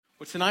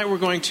Well, tonight we're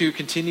going to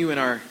continue in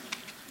our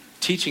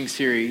teaching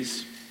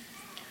series.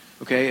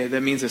 Okay,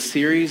 that means a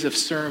series of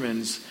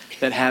sermons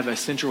that have a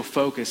central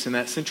focus, and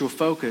that central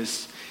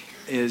focus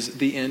is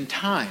the end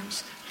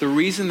times. The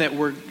reason that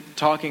we're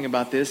talking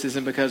about this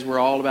isn't because we're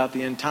all about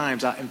the end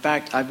times. In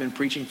fact, I've been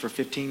preaching for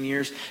 15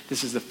 years.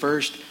 This is the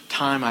first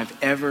time I've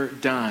ever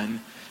done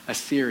a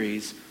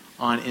series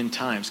on end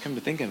times. Come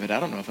to think of it,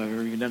 I don't know if I've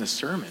ever even done a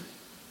sermon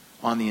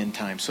on the end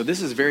times. So this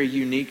is very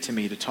unique to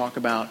me to talk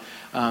about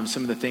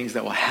some of the things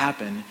that will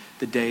happen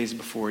the days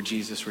before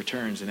Jesus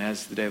returns and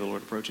as the day of the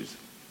Lord approaches.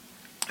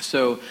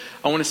 So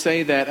I want to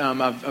say that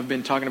I've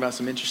been talking about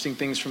some interesting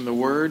things from the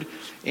Word.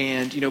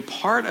 And,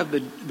 part of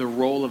the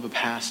role of a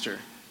pastor,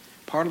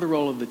 part of the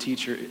role of the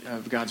teacher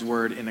of God's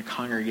Word in a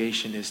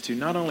congregation is to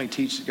not only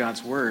teach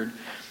God's Word,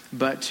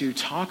 but to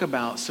talk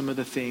about some of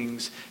the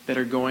things that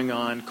are going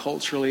on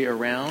culturally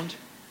around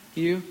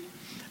you.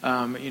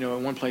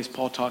 In one place,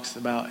 Paul talks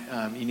about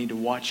you need to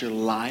watch your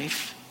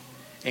life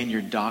and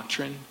your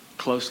doctrine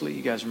closely.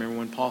 You guys remember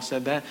when Paul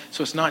said that?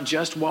 So it's not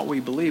just what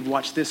we believe,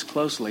 watch this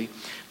closely,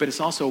 but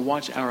it's also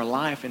watch our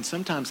life. And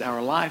sometimes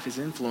our life is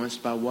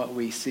influenced by what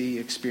we see,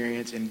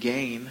 experience, and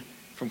gain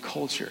from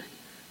culture.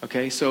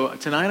 Okay, so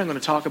tonight I'm going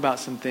to talk about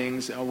some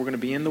things. We're going to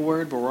be in the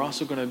Word, but we're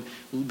also going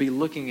to be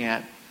looking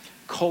at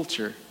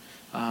culture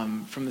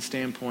from the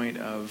standpoint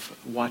of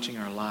watching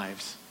our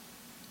lives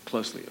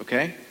closely,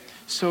 okay?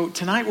 So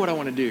tonight what I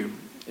want to do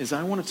is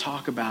I want to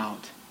talk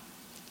about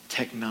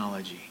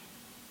technology,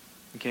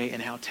 okay?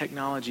 And how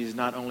technology is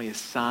not only a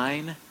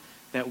sign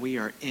that we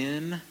are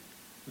in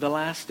the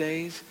last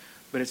days,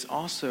 but it's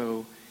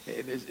also,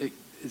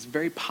 it's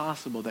very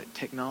possible that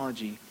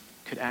technology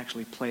could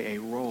actually play a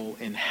role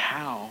in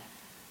how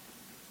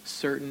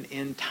certain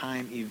end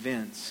time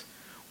events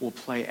will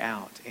play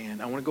out.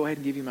 And I want to go ahead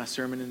and give you my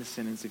sermon in a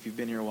sentence. If you've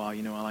been here a while,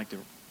 I like to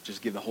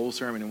just give the whole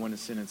sermon in one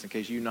sentence in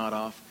case you nod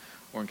off.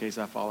 Or in case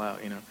I fall out,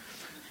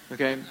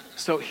 Okay,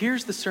 so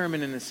here's the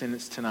sermon in a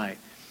sentence tonight.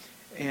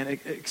 And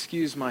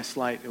excuse my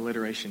slight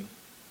alliteration.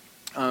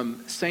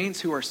 Saints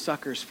who are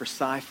suckers for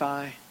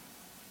sci-fi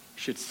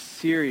should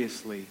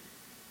seriously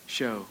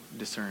show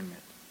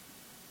discernment.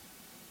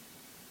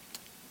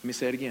 Let me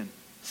say it again.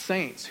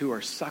 Saints who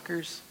are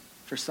suckers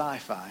for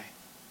sci-fi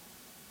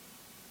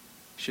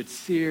should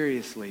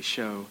seriously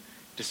show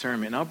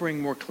discernment. And I'll bring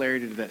more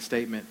clarity to that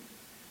statement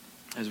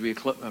as we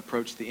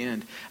approach the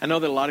end. I know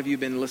that a lot of you have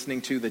been listening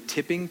to The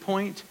Tipping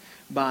Point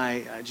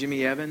by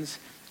Jimmy Evans.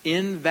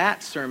 In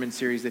that sermon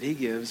series that he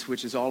gives,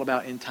 which is all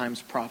about end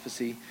times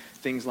prophecy,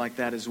 things like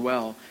that as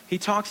well, he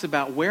talks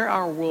about where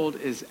our world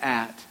is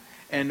at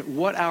and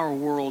what our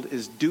world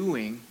is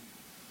doing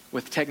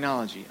with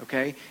technology,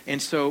 okay?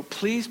 And so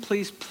please,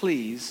 please,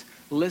 please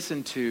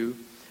listen to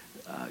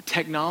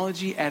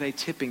Technology at a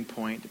Tipping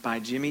Point by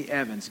Jimmy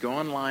Evans. Go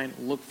online,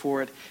 look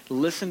for it,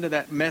 listen to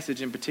that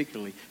message in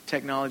particularly,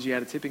 Technology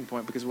at a Tipping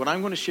Point, because what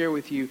I'm going to share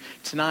with you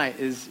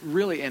tonight is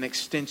really an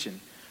extension.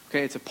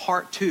 Okay, it's a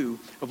part 2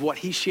 of what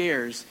he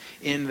shares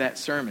in that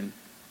sermon.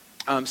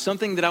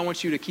 Something that I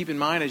want you to keep in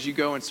mind as you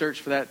go and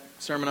search for that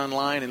sermon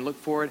online and look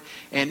for it,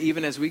 and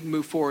even as we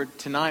move forward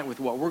tonight with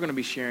what we're going to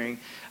be sharing,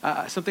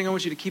 something I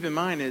want you to keep in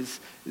mind is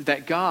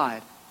that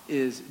God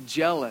is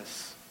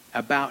jealous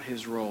about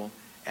his role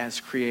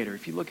as creator.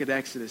 If you look at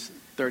Exodus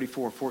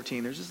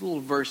 34:14, there's this little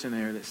verse in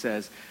there that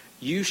says,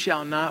 "You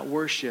shall not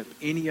worship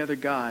any other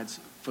gods,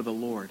 for the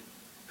Lord,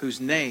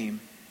 whose name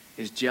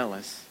is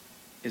jealous,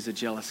 is a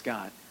jealous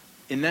God."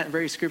 In that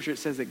very scripture, it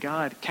says that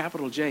God,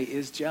 capital J,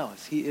 is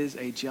jealous. He is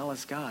a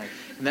jealous God.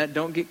 And that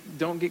don't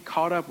get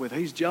caught up with,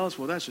 he's jealous,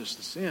 well, that's just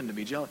a sin to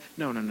be jealous.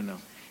 No.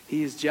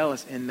 He is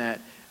jealous in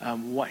that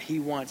what he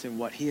wants and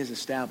what he has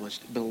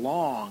established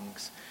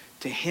belongs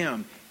to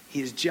him.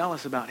 He is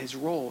jealous about his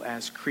role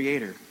as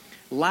creator.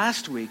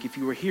 Last week, if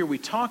you were here, we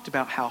talked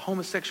about how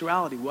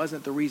homosexuality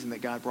wasn't the reason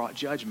that God brought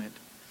judgment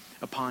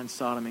upon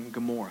Sodom and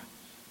Gomorrah.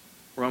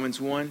 Romans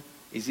 1,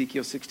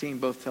 Ezekiel 16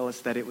 both tell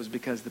us that it was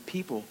because the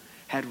people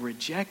had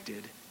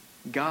rejected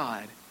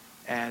God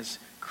as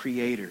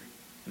creator.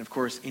 And of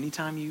course,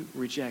 anytime you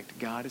reject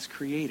God as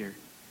creator,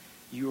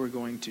 you are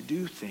going to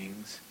do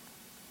things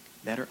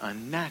that are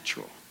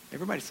unnatural.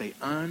 Everybody say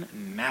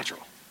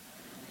unnatural.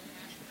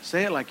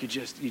 Say it like you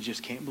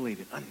just can't believe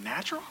it.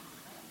 Unnatural?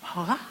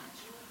 Huh?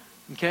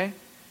 Okay?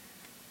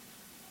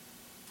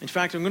 In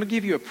fact, I'm going to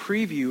give you a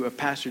preview of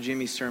Pastor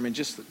Jimmy's sermon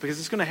just because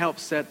it's going to help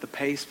set the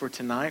pace for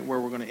tonight where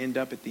we're going to end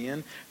up at the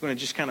end. I'm going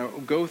to just kind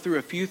of go through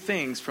a few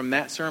things from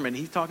that sermon.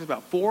 He talks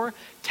about 4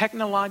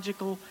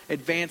 technological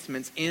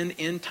advancements in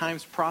end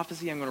times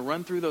prophecy. I'm going to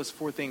run through those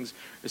 4 things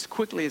as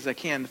quickly as I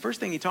can. The first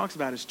thing he talks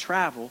about is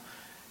travel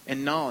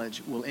and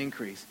knowledge will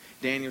increase.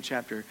 Daniel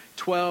chapter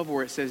 12,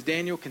 where it says,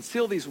 Daniel,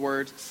 conceal these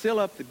words, seal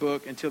up the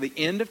book until the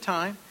end of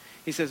time.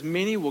 He says,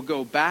 many will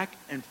go back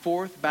and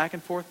forth.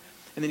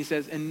 And then he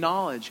says, and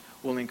knowledge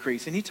will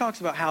increase. And he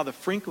talks about how the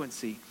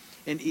frequency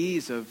and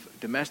ease of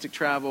domestic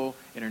travel,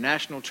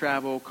 international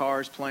travel,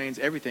 cars, planes,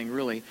 everything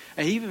really.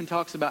 And he even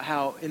talks about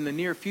how in the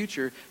near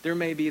future, there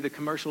may be the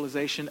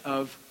commercialization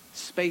of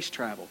space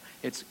travel.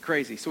 It's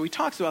crazy. So he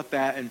talks about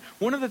that, and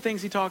one of the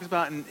things he talks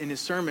about in his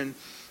sermon,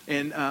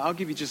 and I'll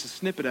give you just a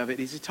snippet of it,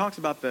 is he talks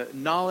about the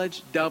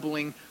knowledge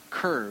doubling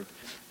curve.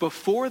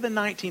 Before the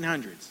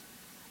 1900s,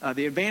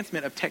 the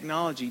advancement of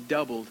technology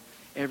doubled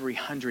every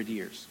 100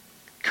 years.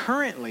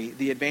 Currently,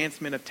 the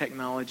advancement of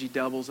technology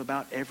doubles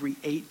about every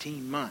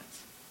 18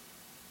 months.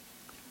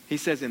 He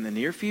says in the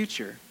near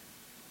future,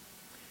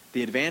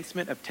 the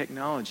advancement of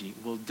technology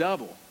will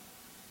double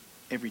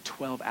every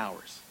 12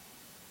 hours.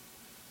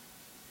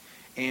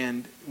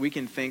 And we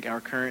can think our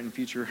current and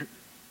future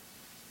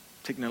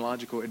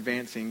technological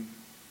advancing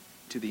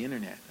to the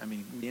internet. I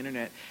mean, the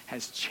internet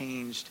has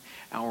changed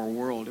our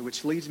world,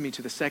 which leads me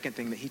to the second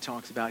thing that he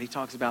talks about. He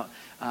talks about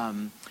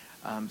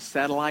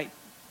satellite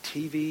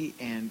TV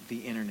and the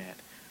internet.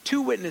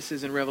 2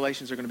 witnesses in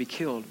Revelations are going to be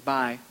killed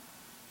by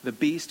the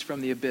beast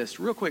from the abyss.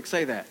 Real quick,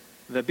 say that.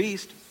 The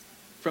beast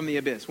from the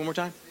abyss. One more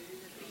time.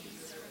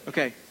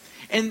 Okay.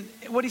 And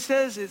what he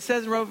says, it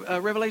says in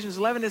Revelations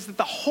 11, is that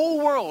the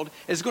whole world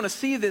is going to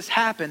see this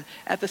happen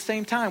at the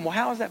same time. Well,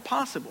 how is that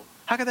possible?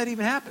 How could that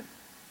even happen?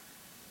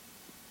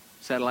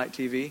 Satellite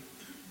TV,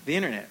 the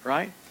internet,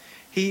 right?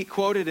 He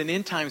quoted an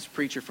end times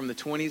preacher from the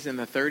 20s and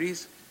the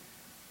 30s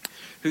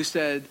who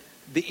said,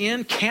 the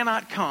end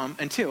cannot come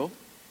until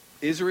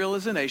Israel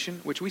is a nation,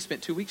 which we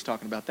spent 2 weeks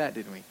talking about that,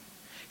 didn't we?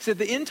 He said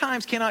the end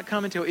times cannot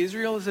come until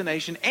Israel is a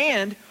nation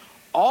and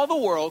all the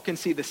world can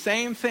see the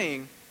same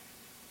thing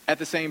at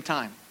the same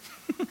time.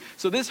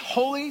 So this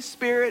Holy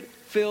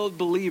Spirit-filled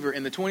believer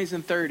in the 20s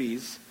and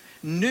 30s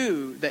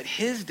knew that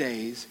his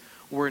days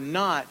were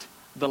not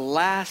the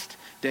last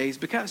days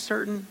because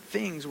certain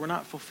things were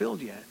not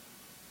fulfilled yet.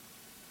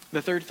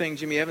 The third thing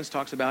Jimmy Evans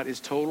talks about is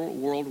total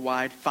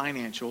worldwide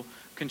financial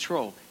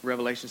control.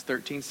 Revelations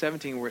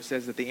 13:17, where it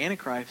says that the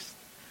Antichrist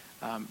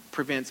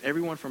prevents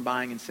everyone from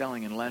buying and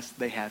selling unless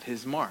they have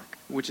his mark,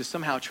 which is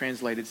somehow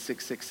translated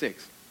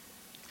 666.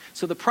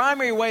 So the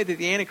primary way that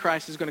the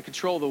Antichrist is going to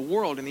control the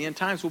world in the end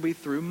times will be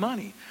through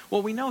money.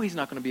 Well, we know he's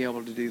not going to be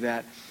able to do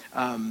that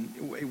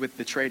with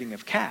the trading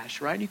of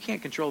cash, right? You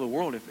can't control the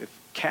world if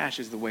cash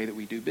is the way that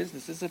we do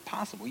business. It's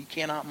impossible. You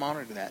cannot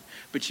monitor that.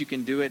 But you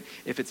can do it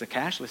if it's a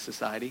cashless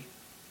society.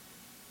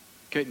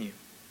 Couldn't you?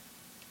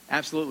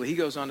 Absolutely. He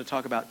goes on to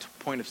talk about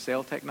point of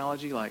sale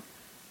technology like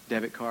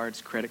debit cards,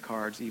 credit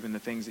cards, even the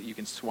things that you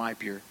can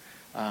swipe your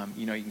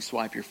you can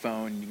swipe your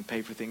phone and you can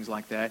pay for things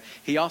like that.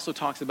 He also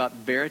talks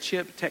about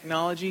Verichip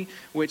technology,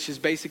 which is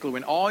basically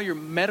when all your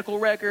medical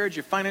records,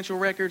 your financial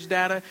records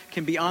data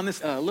can be on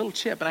this little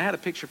chip. And I had a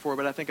picture for it,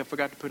 but I think I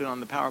forgot to put it on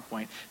the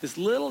PowerPoint. This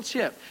little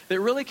chip that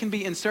really can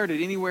be inserted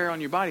anywhere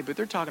on your body. But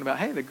they're talking about,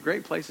 hey, the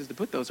great places to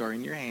put those are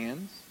in your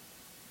hands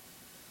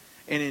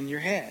and in your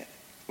head,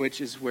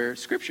 which is where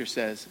Scripture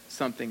says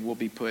something will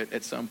be put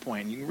at some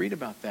point. You can read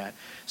about that.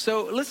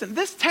 So listen,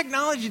 this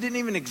technology didn't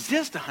even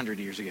exist 100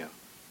 years ago.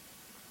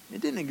 It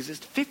didn't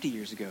exist 50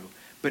 years ago,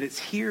 but it's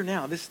here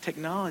now. This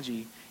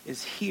technology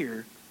is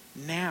here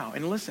now.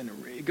 And listen,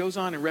 it goes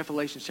on in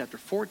Revelation chapter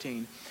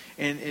 14,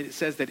 and it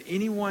says that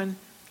anyone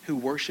who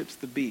worships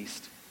the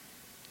beast,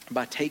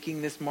 by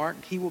taking this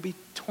mark, he will be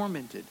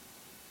tormented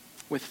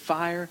with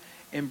fire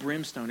and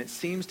brimstone. It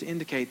seems to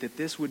indicate that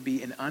this would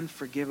be an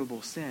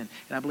unforgivable sin.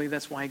 And I believe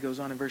that's why he goes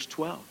on in verse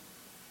 12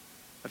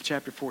 of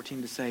chapter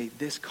 14 to say,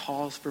 this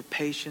calls for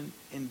patient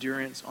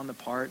endurance on the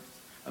part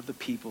of the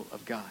people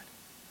of God,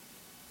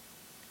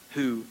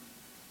 who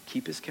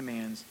keep his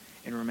commands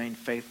and remain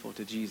faithful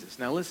to Jesus.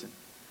 Now listen,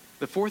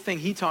 the fourth thing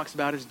he talks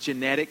about is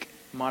genetic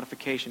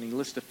modification. He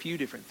lists a few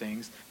different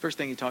things. First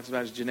thing he talks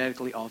about is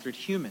genetically altered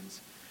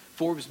humans.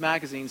 Forbes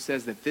magazine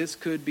says that this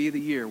could be the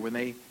year when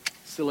they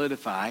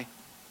solidify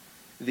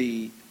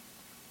the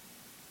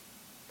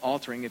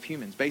altering of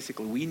humans.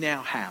 Basically, we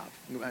now have,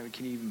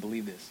 can you even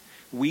believe this?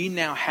 We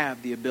now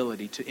have the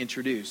ability to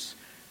introduce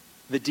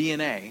the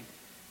DNA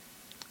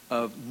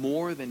of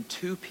more than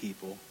 2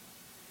 people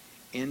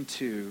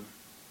into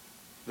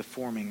the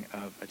forming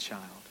of a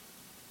child.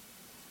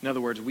 In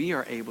other words, we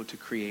are able to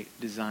create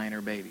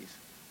designer babies.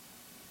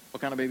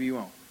 What kind of baby you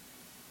want?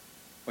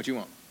 What you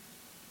want?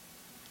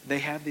 They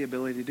have the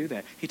ability to do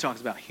that. He talks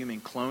about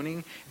human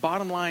cloning.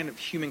 Bottom line of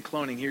human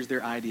cloning, here's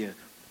their idea.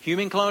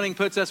 Human cloning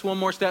puts us one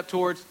more step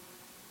towards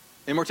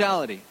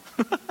immortality.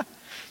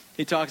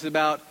 He talks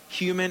about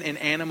human and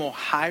animal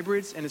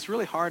hybrids, and it's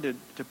really hard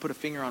to put a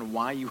finger on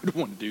why you would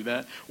want to do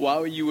that.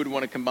 Why you would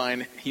want to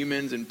combine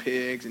humans and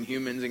pigs and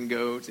humans and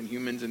goats and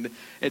humans and...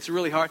 It's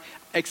really hard,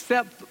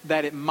 except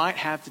that it might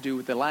have to do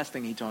with the last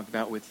thing he talked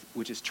about,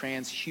 which is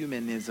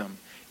transhumanism.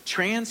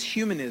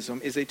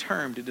 Transhumanism is a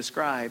term to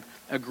describe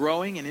a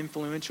growing and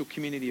influential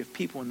community of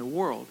people in the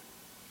world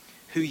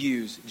who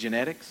use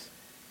genetics,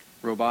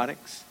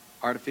 robotics,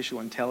 artificial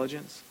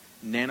intelligence,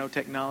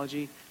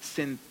 nanotechnology,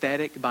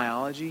 synthetic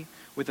biology,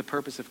 with the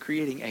purpose of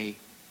creating a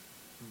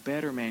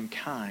better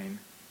mankind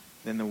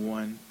than the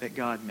one that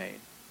God made.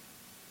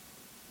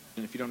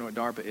 And if you don't know what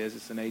DARPA is,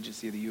 it's an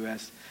agency of the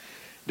U.S.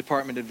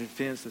 Department of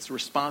Defense that's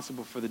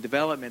responsible for the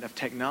development of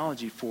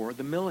technology for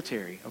the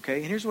military. Okay,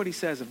 and here's what he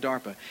says of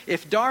DARPA.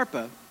 If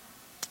DARPA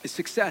is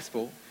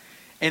successful,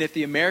 and if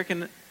the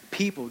American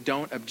people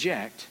don't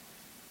object,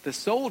 the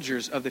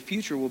soldiers of the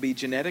future will be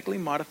genetically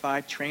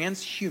modified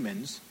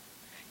transhumans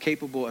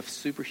capable of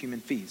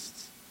superhuman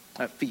feats.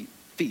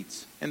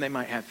 And they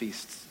might have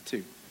feasts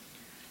too.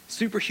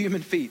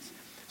 Superhuman feats.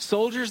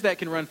 Soldiers that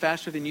can run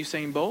faster than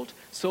Usain Bolt.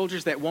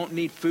 Soldiers that won't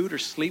need food or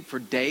sleep for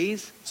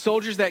days.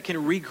 Soldiers that can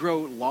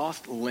regrow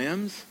lost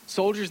limbs.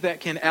 Soldiers that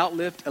can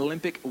outlift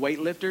Olympic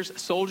weightlifters.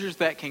 Soldiers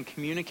that can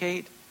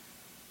communicate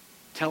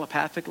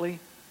telepathically.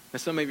 Now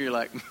some of you are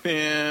like,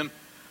 man,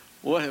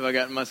 what have I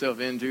gotten myself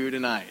into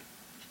tonight?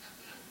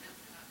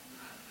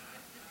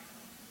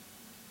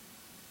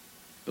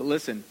 But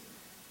listen,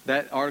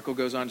 that article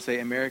goes on to say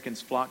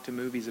Americans flock to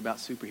movies about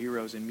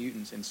superheroes and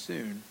mutants, and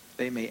soon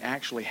they may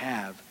actually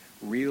have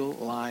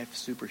real-life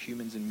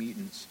superhumans and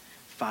mutants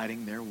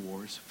fighting their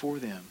wars for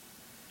them.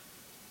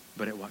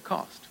 But at what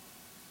cost?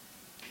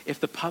 If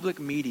the public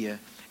media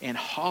and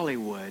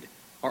Hollywood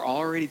are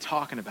already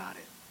talking about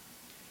it,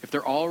 if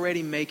they're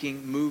already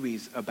making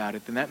movies about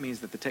it, then that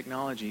means that the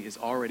technology is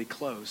already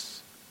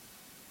close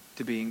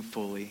to being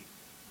fully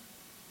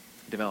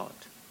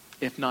developed,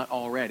 if not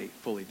already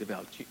fully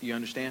developed. You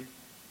understand?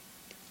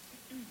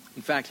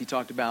 In fact, he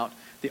talked about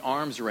the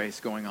arms race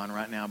going on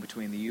right now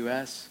between the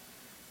U.S.,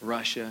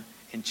 Russia,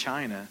 and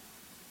China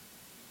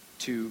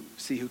to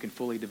see who can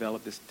fully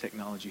develop this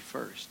technology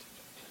first.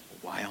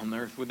 Why on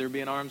earth would there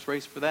be an arms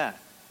race for that?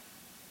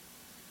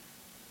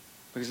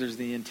 Because there's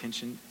the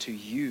intention to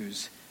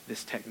use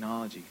this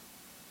technology.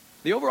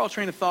 The overall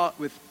train of thought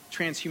with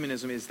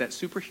transhumanism is that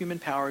superhuman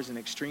powers and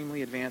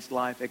extremely advanced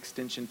life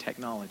extension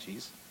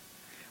technologies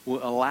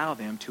will allow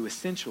them to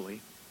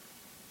essentially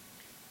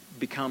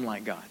become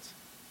like gods.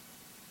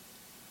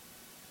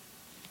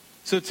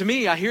 So to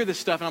me, I hear this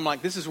stuff and I'm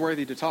like, this is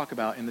worthy to talk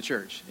about in the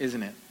church,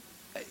 isn't it?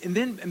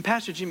 And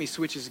Pastor Jimmy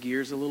switches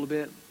gears a little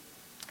bit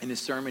in his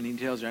sermon. He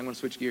tells you, I'm going to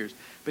switch gears.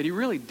 But he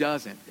really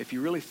doesn't, if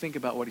you really think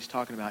about what he's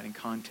talking about in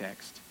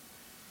context.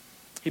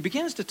 He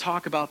begins to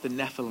talk about the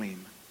Nephilim.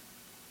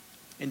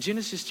 In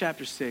Genesis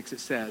chapter 6,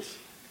 it says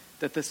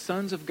that the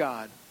sons of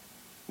God,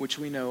 which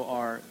we know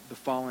are the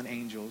fallen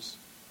angels,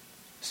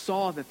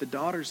 saw that the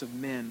daughters of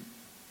men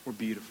were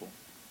beautiful.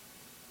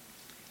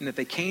 And that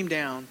they came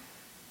down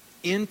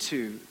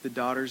into the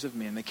daughters of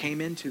men. They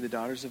came into the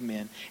daughters of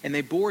men, and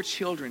they bore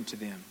children to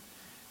them.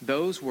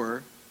 Those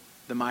were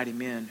the mighty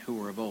men who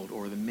were of old,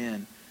 or the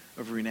men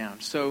of renown.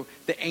 So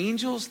the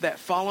angels that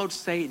followed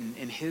Satan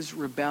in his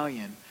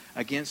rebellion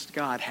against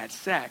God had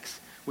sex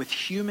with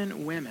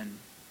human women,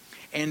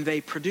 and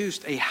they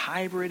produced a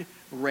hybrid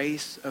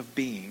race of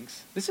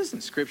beings. This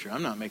isn't scripture.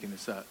 I'm not making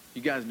this up.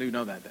 You guys do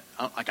know that.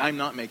 I'm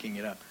not making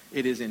it up.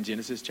 It is in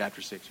Genesis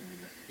chapter 6. You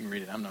can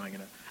read it. I'm not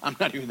making it up. I'm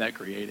not even that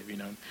creative, you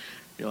know.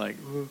 You're like,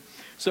 ooh.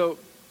 So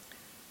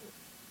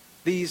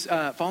these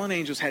fallen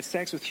angels had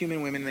sex with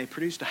human women, and they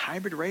produced a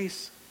hybrid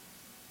race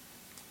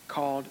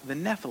called the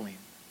Nephilim.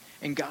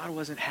 And God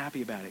wasn't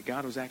happy about it.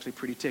 God was actually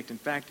pretty ticked. In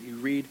fact, you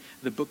read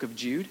the book of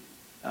Jude,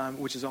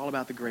 which is all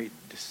about the great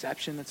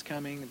deception that's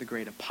coming, the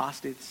great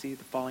apostasy,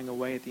 the falling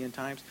away at the end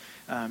times.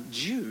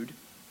 Jude,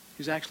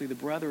 who's actually the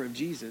brother of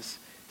Jesus,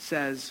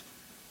 says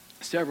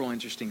several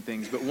interesting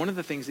things. But one of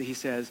the things that he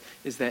says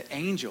is that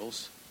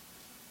angels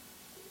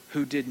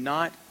who did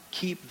not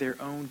keep their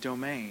own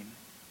domain,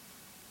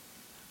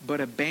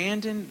 but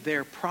abandoned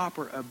their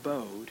proper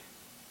abode,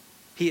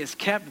 he has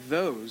kept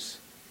those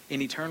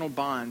in eternal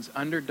bonds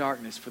under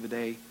darkness for the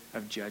day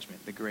of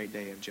judgment, the great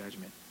day of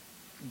judgment.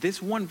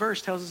 This one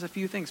verse tells us a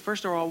few things.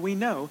 First of all, we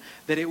know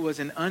that it was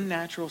an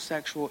unnatural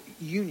sexual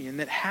union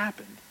that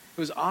happened. It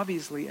was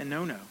obviously a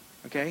no-no,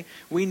 okay?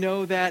 We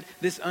know that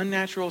this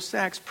unnatural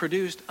sex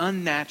produced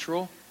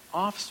unnatural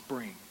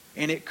offspring,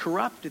 and it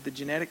corrupted the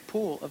genetic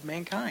pool of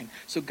mankind.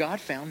 So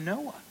God found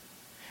Noah.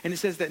 And it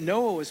says that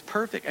Noah was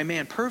perfect, a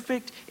man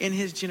perfect in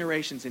his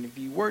generations. And if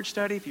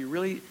you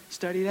really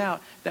study it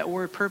out, that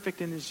word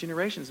perfect in his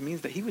generations means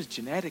that he was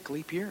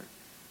genetically pure.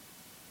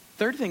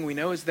 Third thing we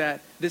know is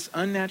that this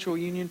unnatural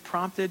union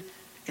prompted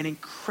an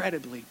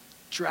incredibly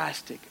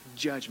drastic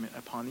judgment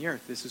upon the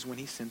earth. This is when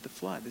he sent the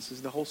flood. This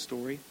is the whole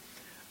story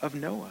of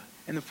Noah.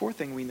 And the fourth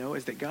thing we know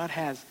is that God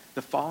has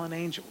the fallen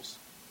angels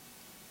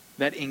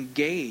that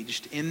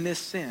engaged in this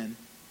sin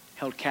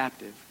held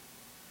captive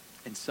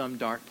in some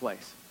dark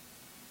place.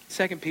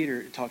 2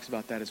 Peter talks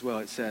about that as well.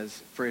 It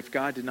says, for if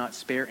God did not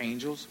spare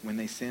angels when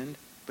they sinned,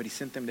 but he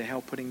sent them to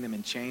hell, putting them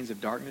in chains of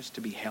darkness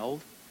to be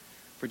held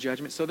for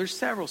judgment. So there's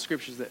several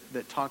scriptures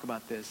that talk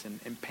about this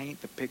and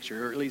paint the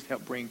picture, or at least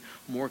help bring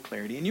more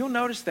clarity. And you'll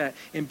notice that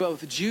in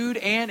both Jude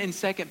and in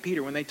 2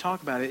 Peter, when they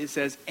talk about it, it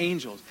says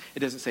angels.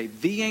 It doesn't say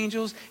the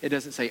angels. It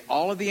doesn't say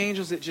all of the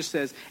angels. It just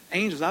says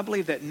angels. I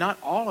believe that not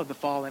all of the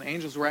fallen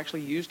angels were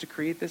actually used to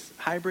create this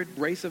hybrid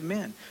race of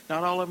men.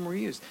 Not all of them were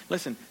used.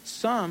 Listen,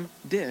 some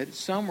did.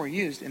 Some were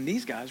used, and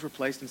these guys were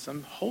placed in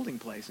some holding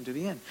place unto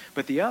the end.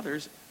 But the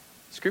others,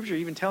 Scripture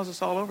even tells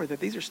us all over that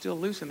these are still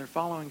loose and they're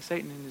following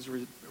Satan in his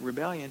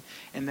rebellion,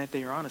 and that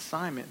they are on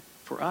assignment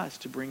for us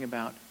to bring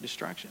about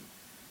destruction.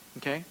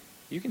 Okay?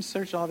 You can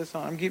search all this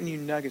on. I'm giving you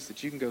nuggets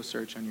that you can go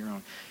search on your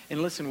own.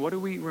 And listen, what do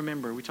we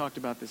remember? We talked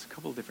about this a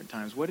couple of different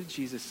times. What did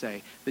Jesus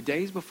say? The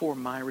days before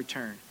my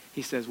return,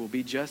 he says, will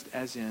be just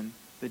as in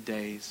the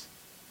days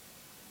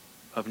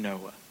of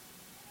Noah.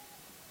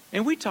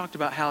 And we talked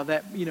about how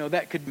that,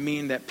 that could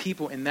mean that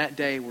people in that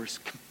day were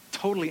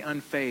totally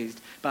unfazed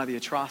by the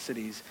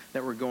atrocities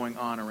that were going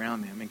on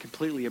around them and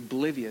completely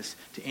oblivious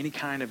to any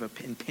kind of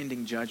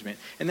impending judgment.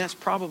 And that's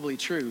probably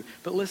true.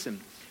 But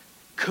listen,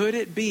 could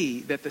it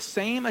be that the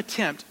same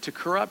attempt to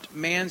corrupt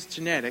man's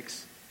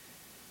genetics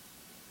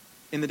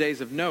in the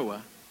days of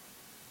Noah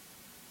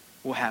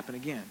will happen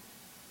again?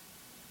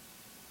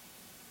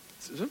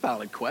 It's a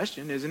valid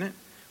question, isn't it?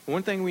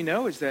 One thing we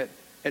know is that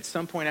at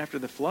some point after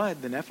the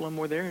flood, the Nephilim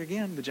were there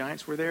again. The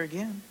giants were there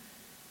again.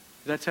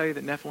 Did I tell you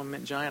that Nephilim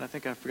meant giant? I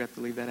think I forgot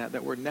to leave that out.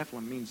 That word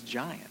Nephilim means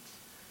giants.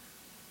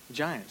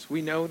 Giants.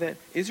 We know that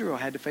Israel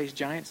had to face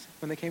giants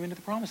when they came into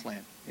the promised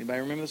land. Anybody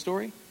remember the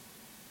story?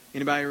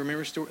 Anybody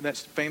remember that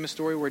famous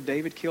story where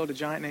David killed a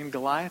giant named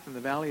Goliath in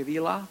the valley of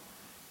Elah?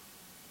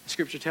 The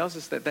scripture tells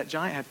us that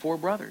giant had 4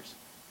 brothers.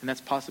 And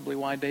that's possibly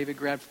why David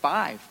grabbed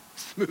 5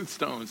 smooth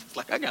stones. It's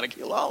like, I got to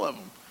kill all of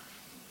them.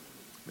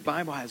 The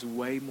Bible has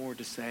way more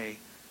to say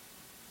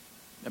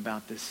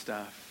about this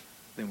stuff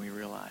than we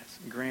realize.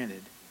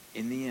 Granted,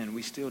 in the end,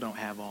 we still don't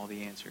have all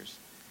the answers.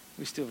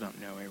 We still don't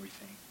know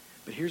everything.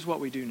 But here's what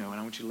we do know, and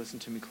I want you to listen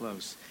to me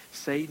close.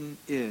 Satan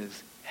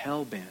is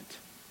hell-bent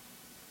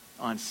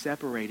on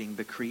separating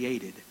the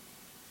created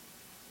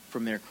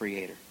from their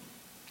creator.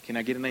 Can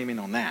I get an amen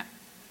on that?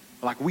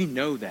 Like, we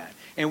know that.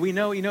 And we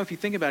know, if you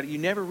think about it, you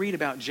never read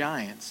about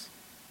giants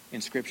in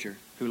Scripture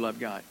who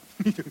love God.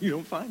 You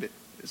don't find it.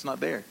 It's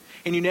not there.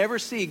 And you never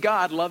see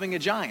God loving a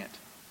giant.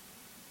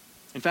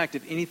 In fact,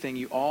 if anything,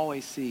 you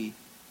always see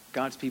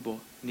God's people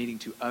needing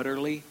to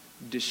utterly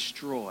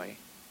destroy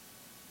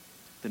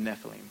the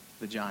Nephilim,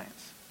 the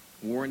giants.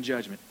 War and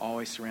judgment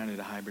always surrounded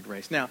a hybrid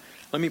race. Now,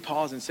 let me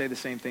pause and say the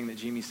same thing that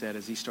Jimmy said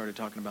as he started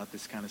talking about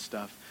this kind of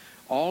stuff.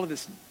 All of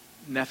this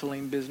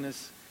Nephilim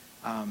business,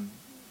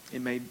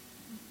 it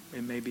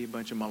may be a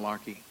bunch of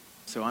malarkey.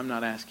 So I'm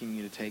not asking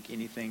you to take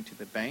anything to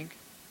the bank.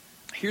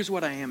 Here's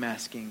what I am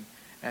asking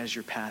as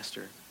your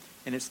pastor.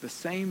 And it's the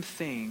same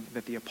thing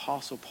that the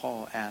Apostle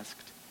Paul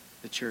asked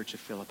the church of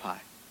Philippi.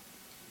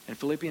 In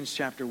Philippians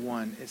chapter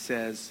 1, it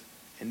says,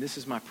 and this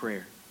is my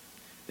prayer,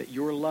 that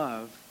your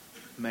love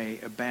may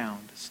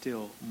abound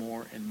still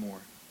more and more.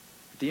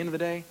 At the end of the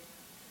day,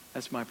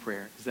 that's my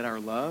prayer, is that our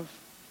love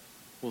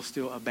will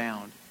still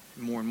abound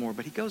more and more.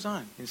 But he goes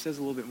on and says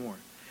a little bit more.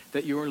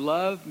 That your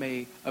love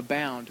may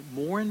abound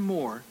more and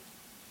more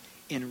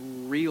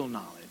in real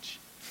knowledge.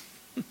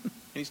 And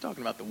he's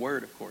talking about the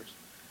Word, of course.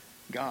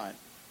 God.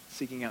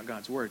 Seeking out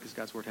God's Word, because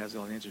God's Word has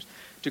all the answers.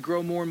 To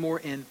grow more and more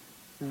in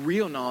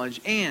real knowledge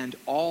and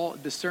all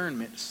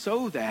discernment,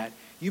 so that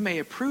you may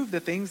approve the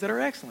things that are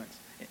excellent,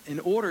 in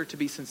order to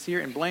be sincere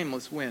and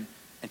blameless when?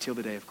 Until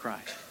the day of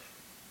Christ.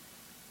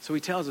 So he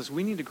tells us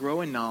we need to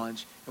grow in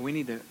knowledge, and we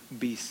need to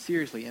be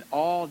seriously and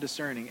all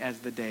discerning as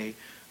the day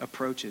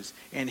approaches.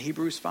 And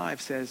Hebrews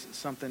 5 says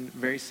something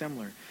very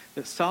similar.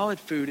 That solid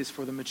food is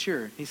for the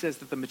mature. He says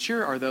that the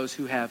mature are those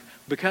who have,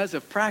 because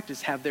of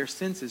practice, have their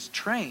senses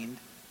trained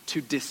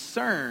to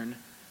discern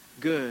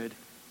good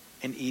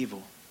and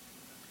evil.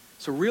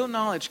 So real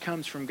knowledge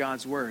comes from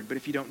God's Word. But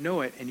if you don't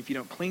know it, and if you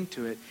don't cling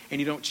to it,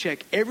 and you don't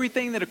check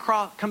everything that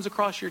comes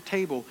across your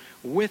table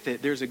with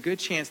it, there's a good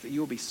chance that you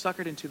will be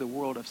suckered into the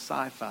world of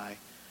sci-fi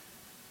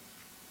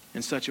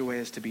in such a way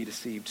as to be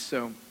deceived.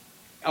 So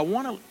I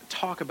want to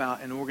talk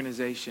about an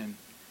organization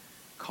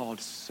called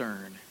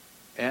CERN.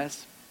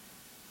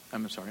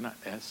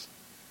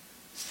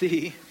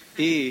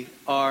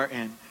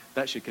 C-E-R-N.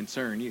 That should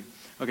concern you.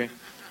 Okay.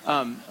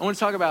 I want to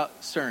talk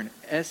about CERN.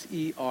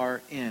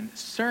 S-E-R-N.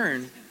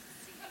 CERN,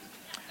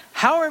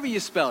 however you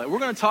spell it, we're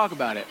going to talk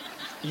about it.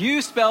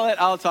 You spell it,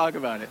 I'll talk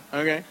about it.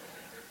 Okay?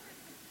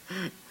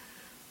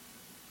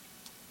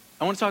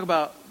 I want to talk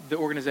about the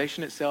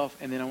organization itself,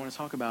 and then I want to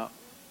talk about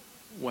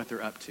what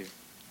they're up to.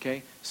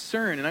 Okay?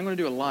 CERN, and I'm going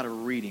to do a lot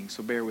of reading,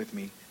 so bear with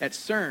me. At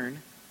CERN,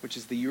 which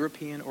is the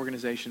European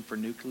Organization for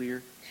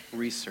Nuclear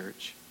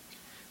Research,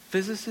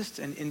 physicists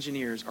and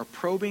engineers are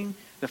probing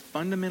the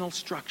fundamental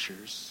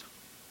structures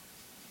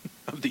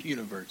of the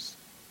universe.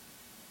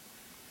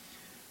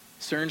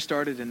 CERN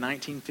started in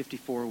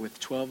 1954 with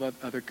 12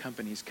 other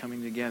companies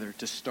coming together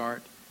to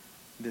start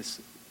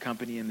this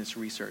company and this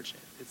research.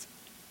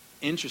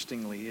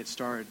 Interestingly,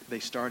 they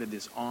started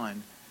this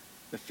on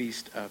the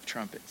Feast of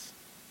Trumpets.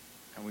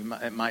 And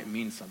it might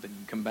mean something. You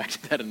can come back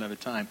to that another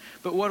time.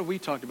 But what have we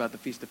talked about the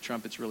Feast of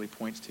Trumpets really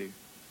points to?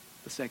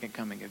 The second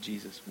coming of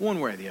Jesus. One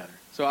way or the other.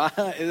 So I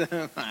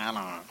don't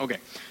know. Okay.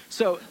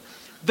 So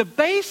the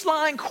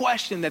baseline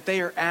question that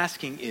they are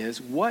asking is,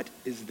 what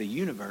is the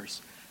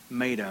universe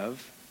made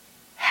of?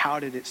 How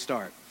did it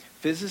start?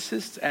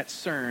 Physicists at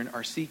CERN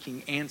are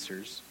seeking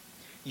answers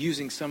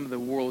using some of the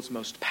world's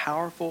most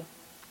powerful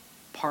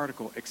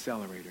particle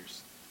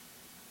accelerators.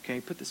 Okay,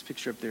 put this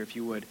picture up there if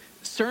you would.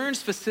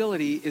 CERN's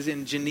facility is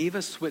in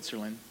Geneva,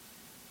 Switzerland,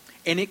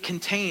 and it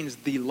contains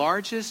the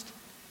largest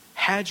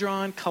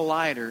Hadron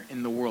Collider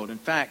in the world. In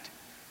fact,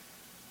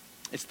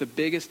 it's the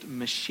biggest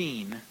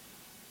machine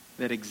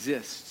that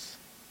exists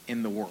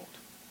in the world.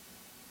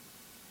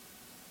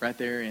 Right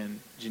there in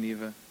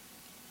Geneva,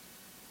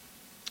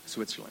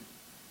 Switzerland.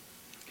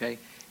 Okay?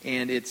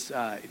 And it's,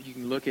 you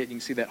can look at, you can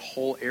see that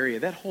whole area.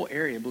 That whole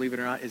area, believe it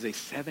or not, is a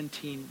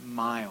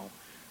 17-mile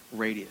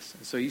radius.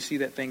 And so you see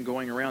that thing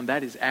going around,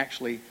 that is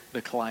actually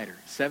the collider.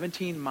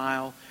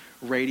 17-mile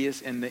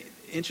radius. And the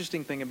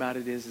interesting thing about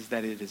it is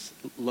that it is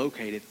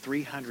located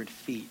 300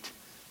 feet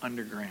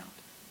underground.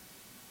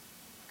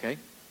 Okay?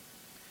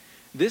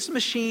 This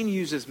machine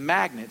uses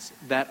magnets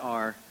that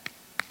are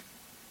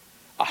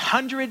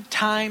 100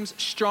 times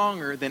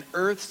stronger than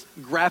Earth's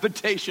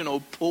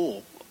gravitational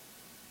pull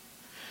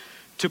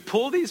to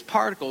pull these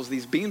particles,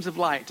 these beams of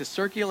light, to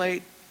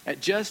circulate at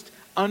just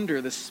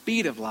under the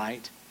speed of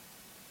light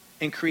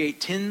and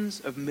create tens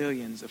of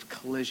millions of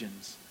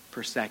collisions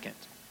per second.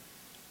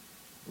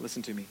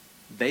 Listen to me.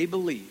 They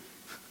believe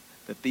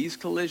that these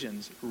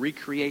collisions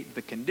recreate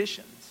the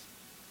conditions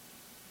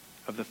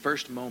of the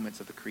first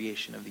moments of the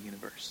creation of the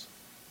universe,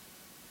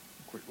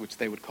 which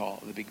they would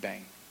call the Big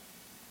Bang.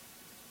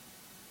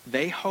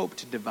 They hope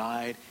to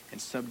divide and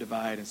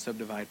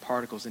subdivide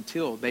particles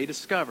until they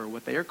discover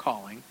what they are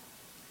calling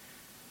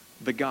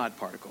the God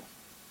particle.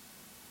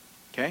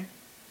 Okay?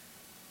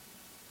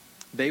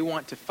 They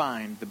want to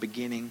find the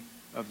beginning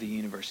of the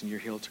universe. And you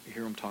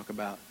hear them talk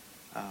about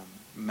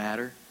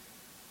matter,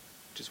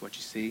 which is what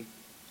you see.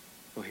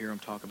 You'll hear them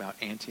talk about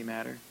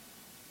antimatter,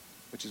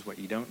 which is what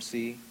you don't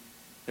see.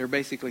 They're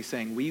basically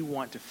saying, we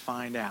want to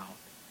find out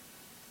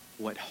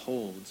what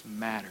holds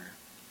matter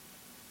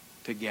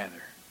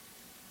together.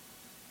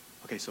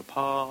 Okay, so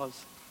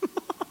pause.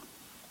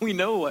 We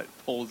know what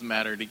holds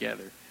matter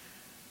together.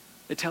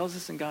 It tells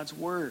us in God's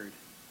Word.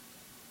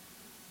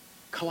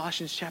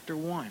 Colossians chapter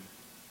 1,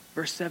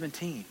 verse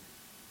 17.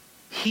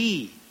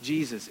 He,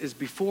 Jesus, is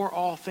before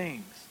all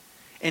things.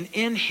 And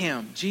in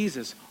him,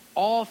 Jesus,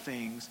 all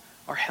things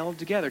are held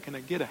together. Can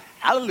I get a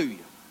hallelujah?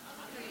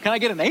 Can I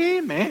get an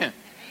amen?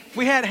 If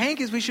we had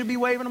hankies, we should be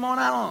waving them all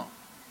night long.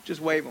 Just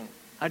wave them.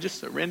 I just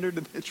surrendered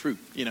to the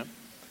truth, you know.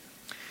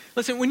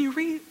 Listen, when you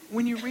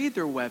read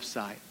their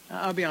website,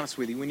 I'll be honest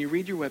with you, when you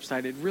read your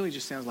website, it really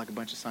just sounds like a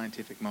bunch of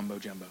scientific mumbo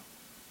jumbo.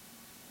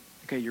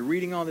 Okay, you're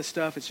reading all this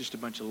stuff, it's just a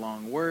bunch of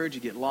long words,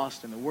 you get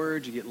lost in the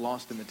words, you get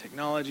lost in the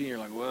technology, and you're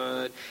like,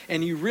 what?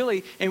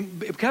 And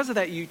because of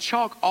that, you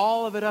chalk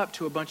all of it up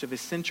to a bunch of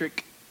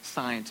eccentric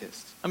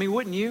scientists. I mean,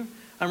 wouldn't you?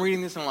 I'm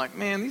reading this and I'm like,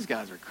 man, these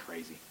guys are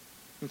crazy.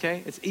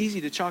 Okay, it's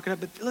easy to chalk it up,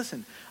 but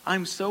listen,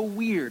 I'm so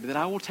weird that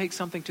I will take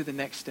something to the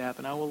next step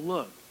and I will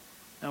look,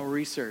 I will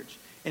research.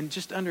 And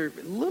just under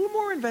a little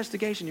more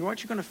investigation,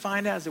 what you're going to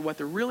find out is that what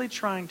they're really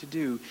trying to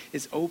do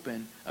is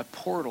open a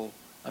portal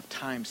of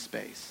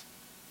time-space.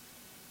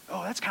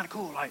 Oh, that's kind of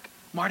cool. Like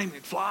Marty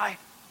McFly?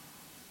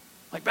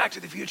 Like Back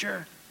to the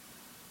Future?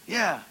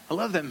 Yeah, I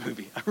love that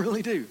movie. I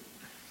really do.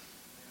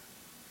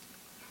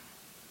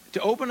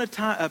 To open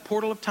a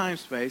portal of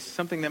time-space,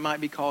 something that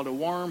might be called a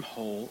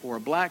wormhole or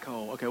a black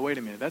hole. Okay, wait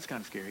a minute. That's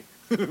kind of scary.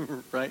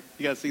 Right?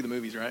 You got to see the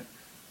movies, right?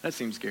 That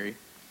seems scary.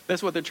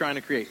 That's what they're trying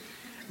to create.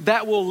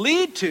 That will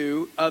lead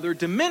to other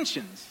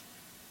dimensions.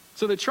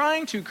 So they're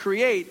trying to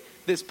create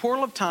this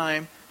portal of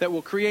time that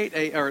will create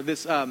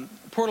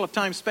portal of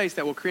time space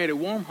that will create a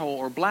wormhole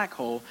or black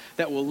hole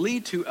that will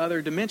lead to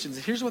other dimensions.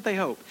 And here's what they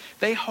hope.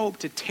 They hope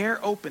to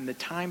tear open the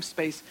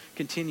time-space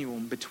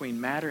continuum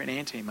between matter and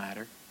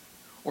antimatter,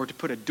 or to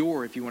put a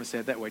door, if you want to say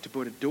it that way, to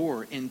put a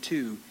door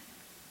into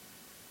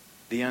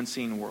the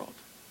unseen world.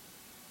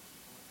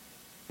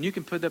 And you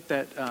can put up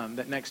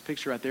that next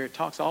picture right there. It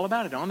talks all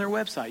about it on their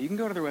website. You can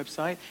go to their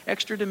website.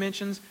 Extra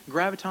dimensions,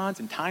 gravitons,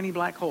 and tiny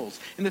black holes.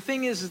 And the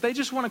thing is they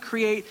just want to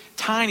create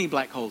tiny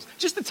black holes.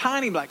 Just the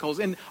tiny black holes.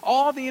 And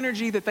all the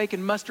energy that they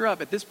can muster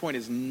up at this point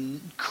is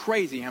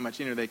crazy how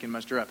much energy they can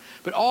muster up.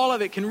 But all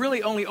of it can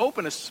really only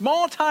open a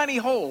small tiny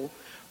hole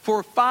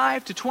for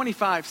 5 to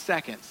 25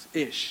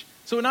 seconds-ish.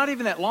 So not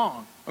even that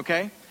long,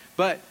 okay?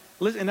 But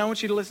listen, and I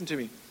want you to listen to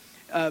me.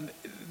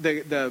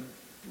 The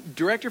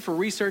Director for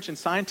Research and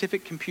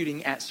Scientific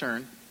Computing at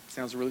CERN,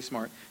 sounds really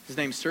smart. His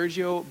name's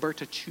Sergio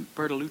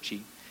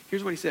Bertolucci.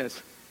 Here's what he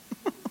says.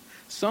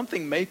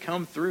 Something may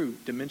come through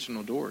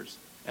dimensional doors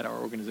at our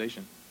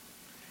organization.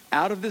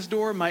 Out of this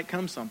door might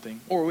come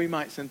something, or we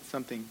might send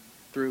something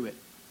through it.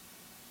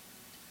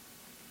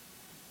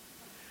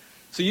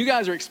 So you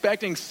guys are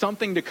expecting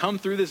something to come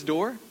through this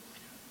door?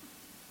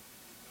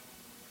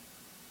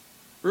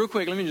 Real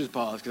quick, let me just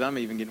pause because I'm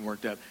even getting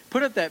worked up.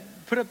 Put up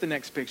the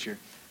next picture.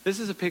 This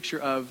is a picture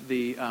of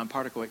the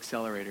particle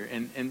accelerator.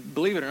 And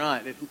believe it or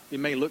not, it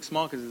may look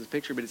small because it's a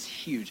picture, but it's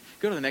huge.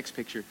 Go to the next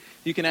picture.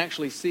 You can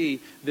actually see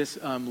this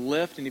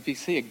lift, and if you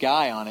see a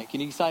guy on it,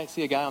 can you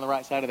see a guy on the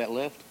right side of that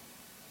lift?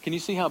 Can you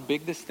see how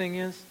big this thing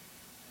is?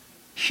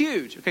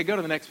 Huge. Okay, go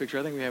to the next picture.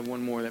 I think we have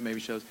one more that maybe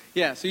shows.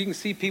 Yeah, so you can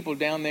see people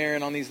down there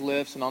and on these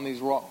lifts and on these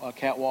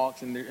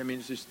catwalks. And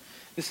it's just,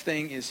 this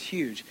thing is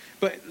huge.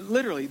 But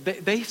literally,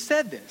 they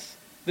said this.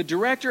 The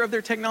director of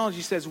their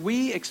technology says,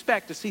 we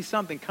expect to see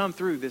something come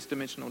through this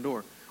dimensional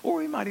door. Or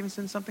we might even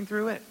send something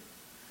through it.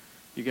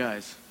 You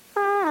guys,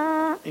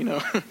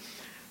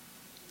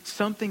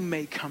 something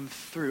may come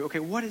through. Okay,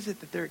 what is it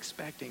that they're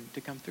expecting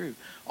to come through?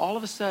 All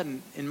of a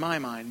sudden, in my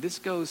mind, this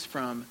goes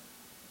from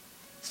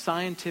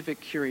scientific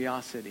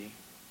curiosity,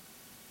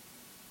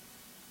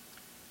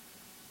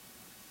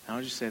 and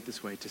I'll just say it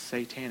this way, to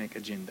satanic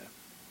agenda.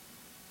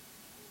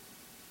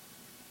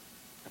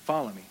 Now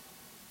follow me.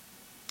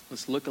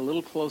 Let's look a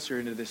little closer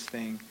into this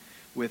thing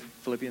with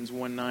Philippians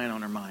 1:9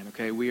 on our mind,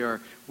 okay? We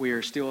are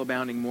still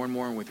abounding more and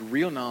more with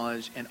real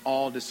knowledge and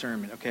all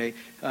discernment, okay?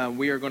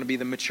 We are going to be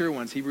the mature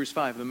ones, Hebrews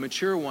 5, the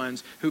mature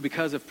ones who,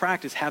 because of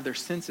practice, have their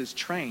senses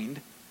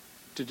trained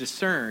to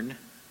discern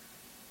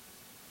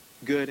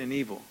good and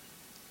evil.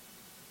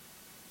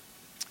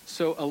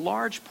 So a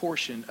large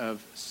portion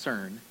of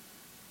CERN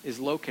is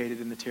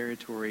located in the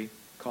territory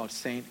called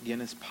St.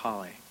 Genus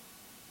Pali.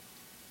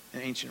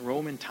 In ancient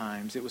Roman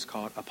times, it was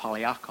called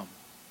Apolliacum.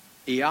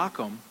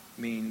 Iacum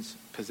means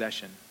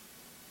possession.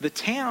 The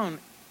town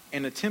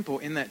and the temple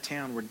in that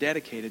town were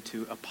dedicated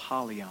to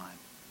Apollyon,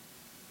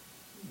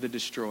 the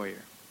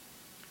destroyer.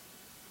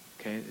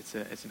 Okay, it's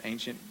an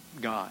ancient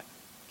god.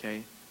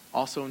 Okay,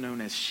 also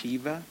known as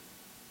Shiva,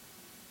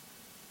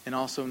 and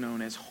also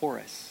known as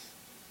Horus.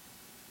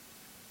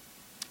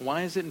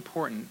 Why is it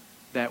important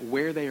that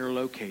where they are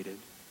located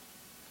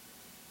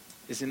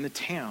is in the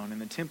town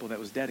and the temple that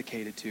was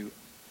dedicated to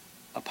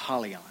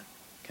Apollyon?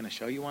 Can I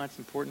show you why it's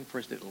important for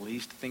us to at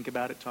least think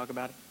about it, talk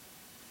about it?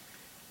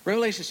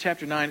 Revelation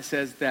chapter 9, it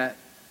says that,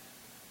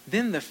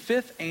 "Then the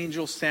fifth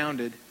angel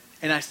sounded,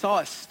 and I saw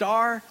a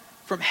star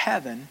from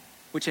heaven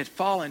which had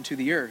fallen to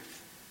the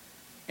earth.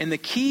 And the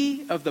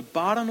key of the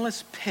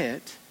bottomless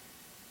pit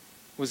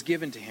was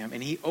given to him,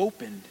 and he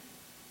opened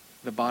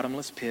the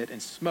bottomless pit,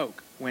 and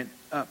smoke went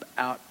up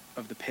out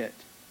of the pit,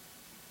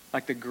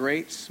 like the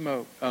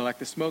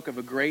smoke of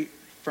a great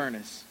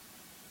furnace.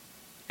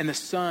 And the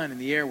sun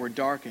and the air were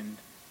darkened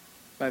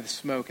by the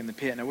smoke in the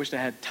pit." And I wish I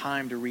had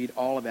time to read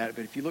all of that,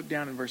 but if you look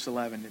down in verse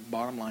 11, it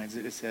bottom lines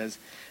it says,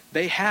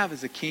 "They have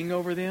as a king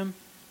over them."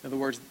 In other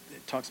words,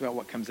 it talks about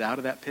what comes out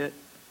of that pit.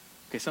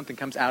 Okay, something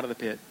comes out of the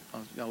pit.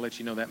 I'll let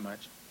you know that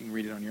much. You can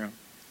read it on your own.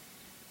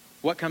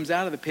 What comes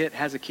out of the pit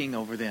has a king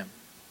over them.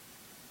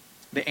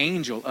 The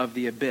angel of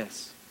the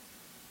abyss.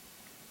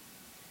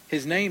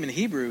 His name in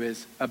Hebrew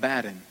is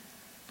Abaddon,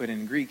 but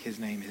in Greek his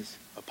name is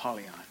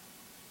Apollyon.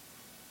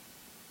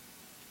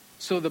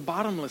 So the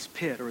bottomless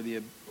pit or the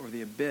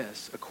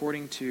abyss,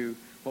 according to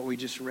what we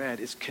just read,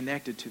 is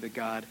connected to the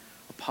god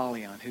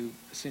Apollyon, who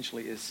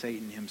essentially is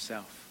Satan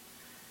himself.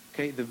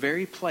 Okay, the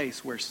very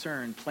place where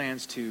CERN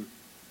plans to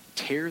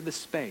tear the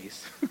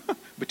space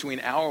between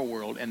our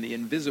world and the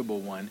invisible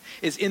one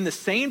is in the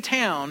same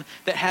town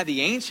that had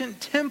the ancient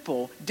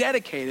temple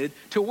dedicated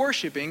to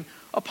worshiping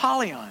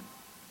Apollyon.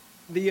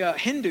 The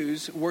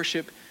Hindus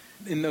worship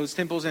in those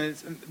temples,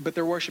 but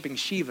they're worshiping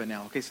Shiva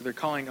now. Okay, so they're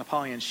calling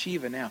Apollyon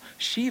Shiva now.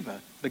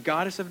 Shiva, the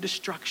goddess of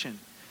destruction.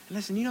 And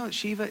listen, you know that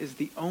Shiva is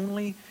the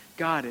only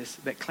goddess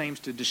that claims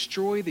to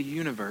destroy the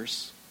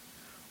universe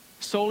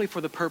solely for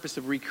the purpose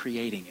of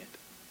recreating it.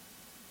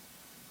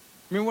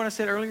 Remember what I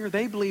said earlier?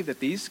 They believe that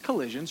these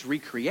collisions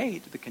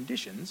recreate the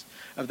conditions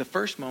of the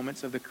first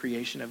moments of the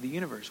creation of the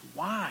universe.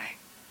 Why?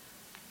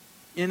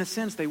 In a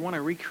sense, they want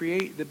to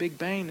recreate the Big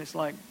Bang. It's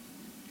like,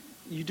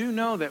 you do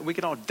know that we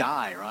could all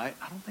die, right?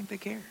 I don't think they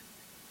care.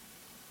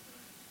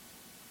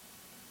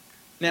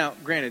 Now,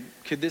 granted,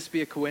 could this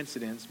be a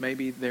coincidence?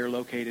 Maybe they're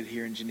located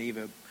here in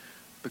Geneva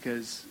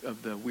because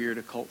of the weird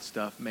occult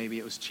stuff. Maybe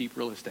it was cheap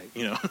real estate.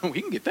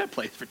 We can get that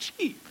place for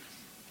cheap.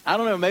 I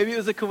don't know. Maybe it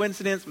was a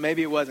coincidence.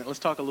 Maybe it wasn't. Let's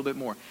talk a little bit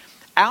more.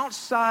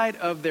 Outside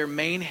of their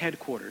main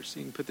headquarters,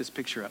 you can put this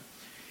picture up,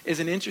 is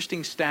an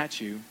interesting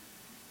statue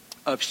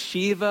of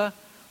Shiva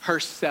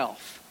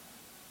herself.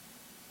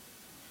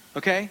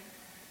 Okay?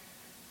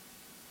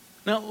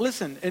 Now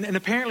listen, and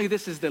apparently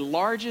this is the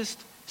largest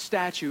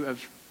statue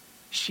of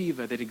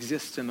Shiva that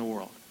exists in the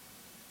world,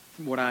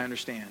 from what I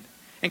understand.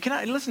 And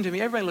listen to me,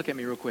 everybody look at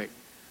me real quick.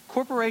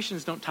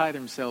 Corporations don't tie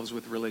themselves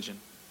with religion.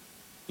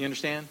 You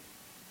understand?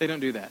 They don't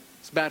do that.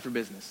 It's bad for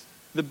business.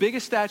 The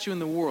biggest statue in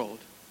the world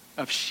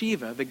of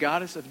Shiva, the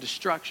goddess of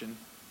destruction,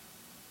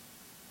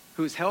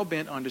 who is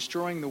hell-bent on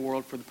destroying the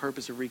world for the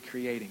purpose of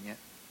recreating it.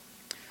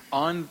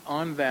 On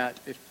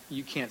that, if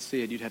you can't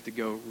see it, you'd have to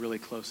go really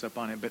close up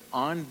on it. But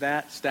on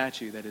that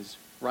statue that is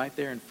right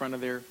there in front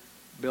of their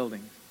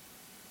building,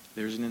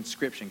 there's an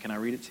inscription. Can I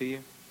read it to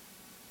you?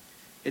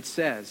 It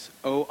says,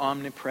 "O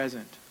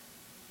omnipresent,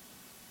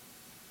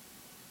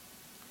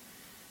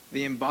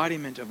 the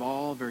embodiment of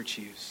all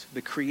virtues,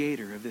 the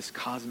creator of this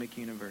cosmic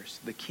universe,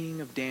 the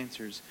king of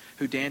dancers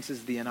who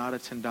dances the Anata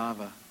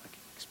Tandava,"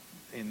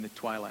 in the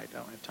twilight. I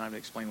don't have time to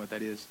explain what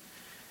that is.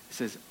 It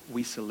says,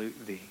 "We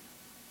salute thee."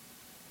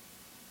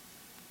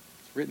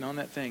 It's written on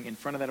that thing in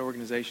front of that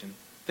organization.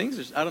 Things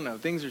are starting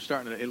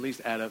to at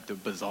least add up to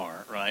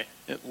bizarre, right?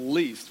 At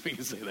least we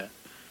can say that.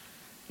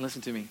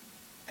 Listen to me.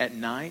 At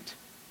night,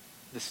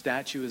 the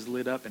statue is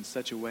lit up in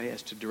such a way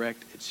as to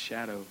direct its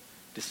shadow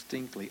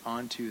distinctly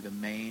onto the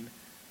main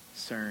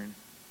CERN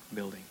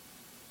building.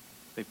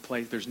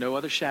 There's no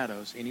other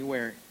shadows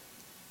anywhere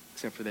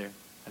except for there.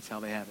 That's how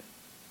they have it.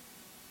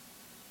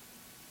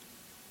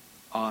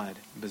 Odd,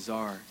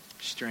 bizarre,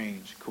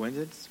 strange.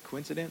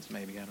 Coincidence?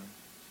 Maybe, I don't know.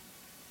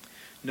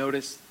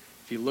 Notice,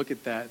 if you look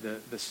at that,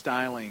 the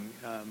styling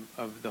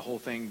of the whole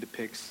thing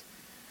depicts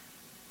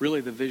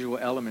really the visual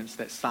elements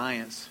that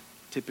science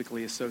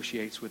typically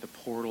associates with a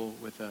portal,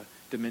 with a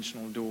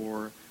dimensional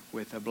door,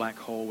 with a black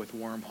hole, with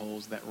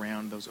wormholes that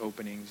round those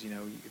openings. You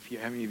know,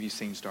 how many of you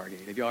seen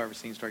Stargate? Have y'all ever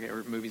seen Stargate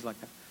or movies like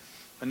that?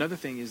 Another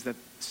thing is that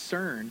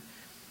CERN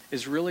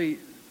is really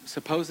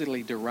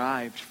supposedly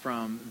derived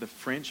from the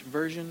French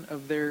version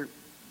of their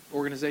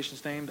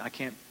organization's name. I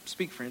can't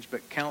speak French,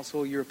 but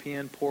Council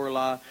Européen pour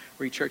la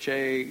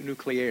Recherche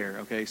Nucléaire,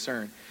 okay,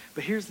 CERN.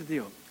 But here's the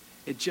deal.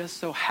 It just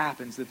so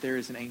happens that there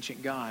is an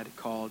ancient god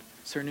called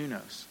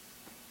Cernunnos.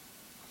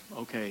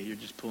 Okay, you're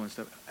just pulling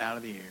stuff out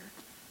of the air.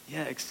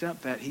 Yeah,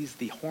 except that he's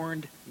the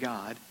horned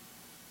god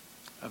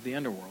of the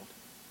underworld.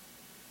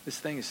 This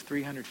thing is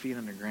 300 feet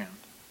underground.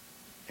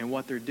 And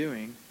what they're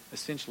doing,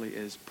 essentially,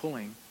 is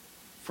pulling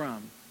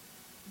from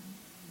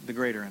the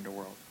greater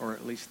underworld. Or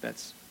at least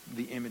that's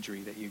the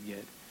imagery that you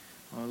get.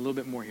 A little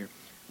bit more here.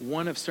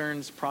 One of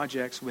CERN's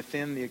projects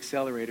within the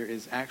accelerator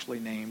is actually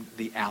named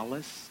the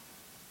ALICE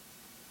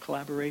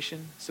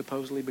collaboration,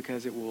 supposedly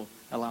because it will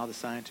allow the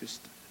scientists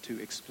to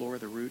explore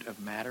the root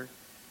of matter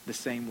the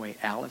same way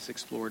Alice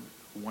explored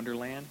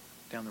Wonderland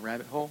down the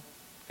rabbit hole.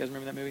 You guys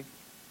remember that movie?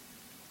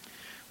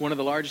 One of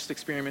the largest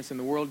experiments in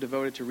the world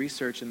devoted to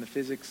research in the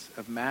physics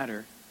of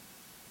matter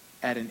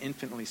at an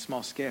infinitely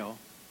small scale,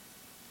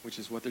 which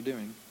is what they're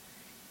doing.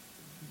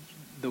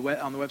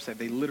 On the website,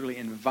 they literally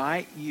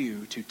invite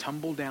you to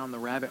tumble down the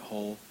rabbit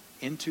hole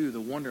into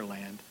the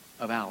Wonderland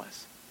of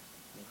Alice.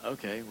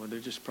 Okay, well, they're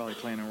just probably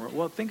playing on.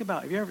 Well, think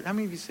about, how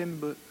many of you seen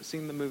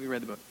the movie,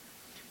 read the book?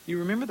 You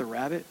remember the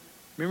rabbit?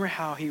 Remember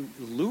how he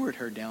lured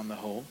her down the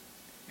hole?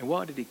 And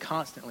what did he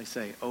constantly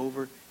say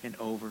over and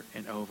over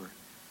and over?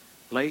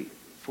 Late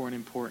for an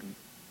important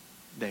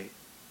date.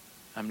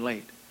 I'm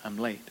late. I'm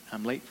late.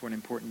 I'm late for an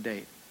important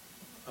date.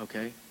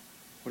 Okay?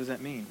 What does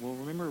that mean? Well,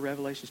 remember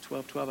Revelations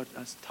 12:12?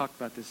 I talked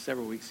about this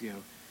several weeks ago.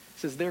 It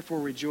says, therefore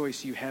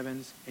rejoice, you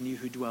heavens, and you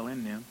who dwell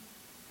in them.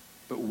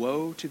 But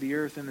woe to the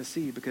earth and the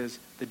sea, because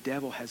the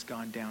devil has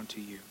gone down to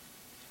you.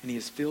 And he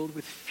is filled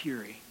with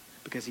fury,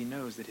 because he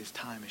knows that his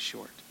time is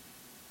short.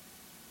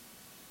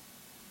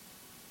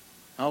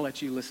 I'll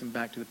let you listen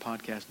back to the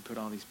podcast and put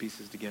all these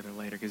pieces together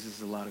later, because this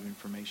is a lot of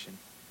information.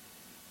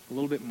 A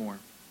little bit more.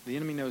 The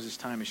enemy knows his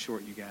time is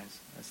short, you guys.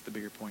 That's the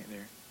bigger point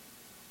there.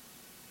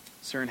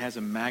 CERN has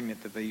a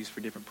magnet that they use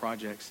for different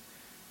projects.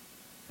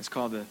 It's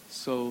called the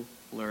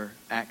Solar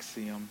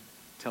Axiom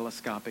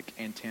Telescopic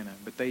Antenna.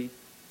 But they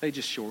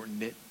just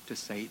shortened it to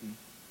Satan.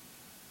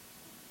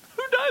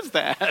 Who does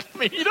that? I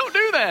mean, you don't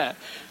do that.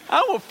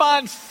 I will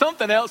find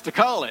something else to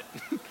call it.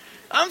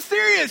 I'm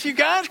serious, you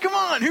guys. Come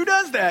on. Who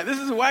does that? This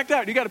is whacked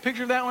out. You got a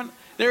picture of that one?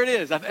 There it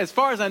is. As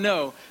far as I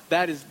know,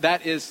 that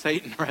is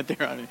Satan right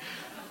there. I mean,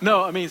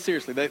 no, I mean,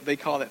 seriously, they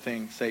call that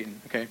thing Satan.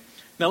 Okay.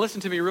 Now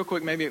listen to me real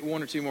quick, maybe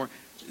one or two more.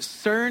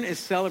 CERN is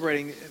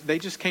celebrating, they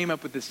just came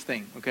up with this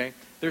thing, okay?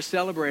 They're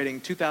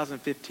celebrating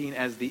 2015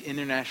 as the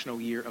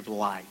International Year of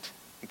Light,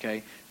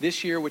 okay?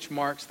 This year, which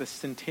marks the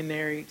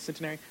centenary,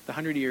 the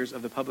 100 years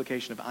of the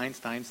publication of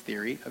Einstein's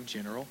theory of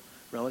general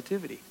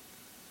relativity.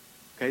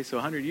 Okay, so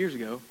 100 years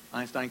ago,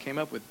 Einstein came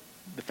up with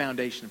the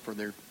foundation for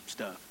their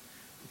stuff,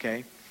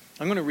 okay?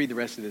 I'm going to read the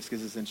rest of this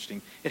because it's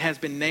interesting. It has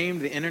been named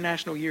the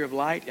International Year of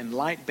Light and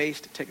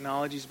Light-Based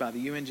Technologies by the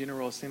UN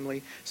General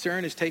Assembly.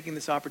 CERN is taking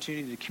this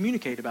opportunity to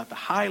communicate about the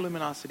high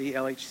luminosity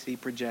LHC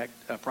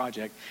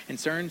project and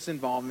CERN's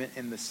involvement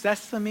in the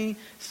Sesame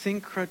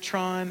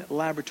Synchrotron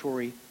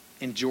Laboratory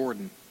in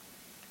Jordan.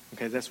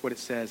 Okay, that's what it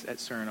says at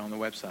CERN on the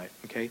website.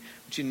 Okay,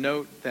 but you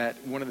note that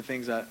one of the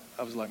things I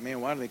was like,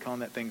 man, why are they calling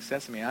that thing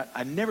Sesame?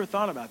 I never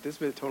thought about this,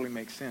 but it totally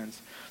makes sense.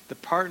 The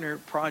partner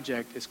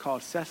project is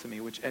called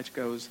Sesame, which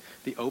echoes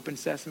the Open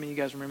Sesame. You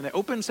guys remember that?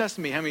 Open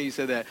Sesame. How many of you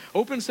said that?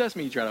 Open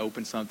Sesame. You try to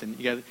open something.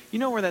 You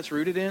know where that's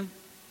rooted in?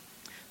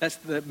 That's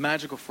the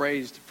magical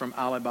phrase from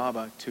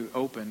Alibaba to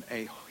open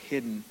a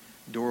hidden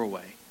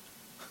doorway.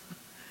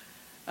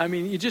 I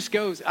mean, it just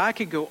goes. I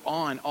could go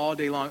on all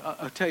day long.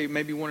 I'll tell you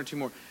maybe one or two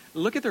more.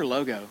 Look at their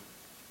logo.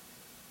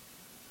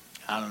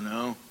 I don't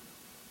know.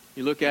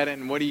 You look at it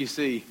and what do you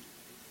see?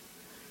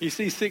 You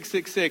see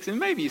 666 and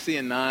maybe you see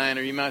a 9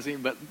 or you might see,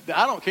 but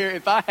I don't care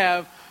if I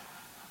have,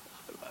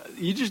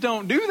 you just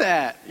don't do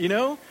that, you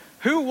know?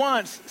 Who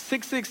wants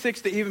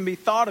 666 to even be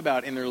thought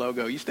about in their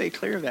logo? You stay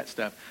clear of that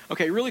stuff.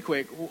 Okay, really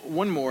quick,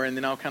 one more and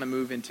then I'll kind of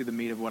move into the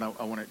meat of what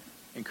I want to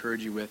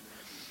encourage you with.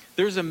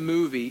 There's a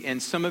movie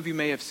and some of you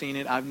may have seen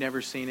it. I've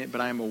never seen it, but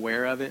I am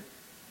aware of it.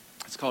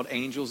 It's called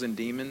Angels and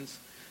Demons.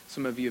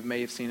 Some of you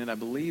may have seen it. I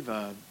believe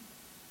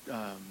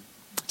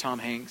Tom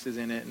Hanks is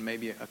in it and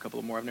maybe a couple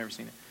of more. I've never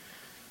seen it.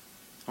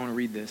 I want to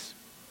read this.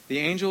 The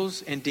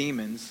Angels and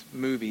Demons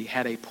movie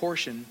had a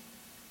portion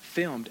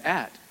filmed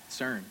at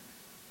CERN.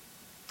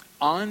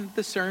 On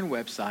the CERN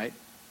website,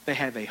 they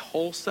have a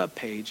whole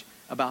subpage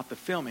about the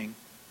filming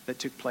that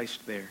took place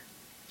there.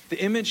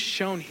 The image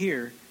shown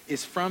here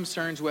is from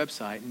CERN's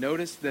website.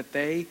 Notice that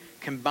they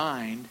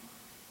combined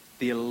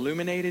the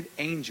illuminated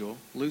angel,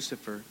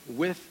 Lucifer,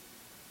 with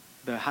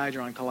the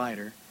Hadron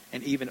Collider,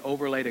 and even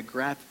overlaid a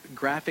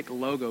graphic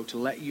logo to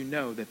let you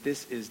know that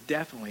this is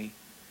definitely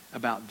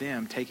about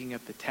them taking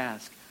up the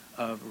task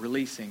of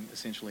releasing,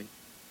 essentially,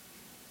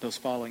 those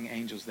falling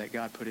angels that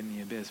God put in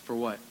the abyss. For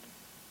what?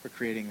 For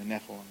creating the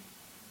Nephilim.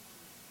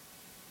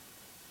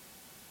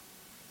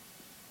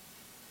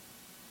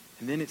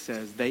 And then it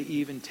says, they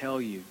even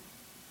tell you,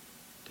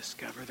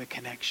 discover the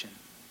connection.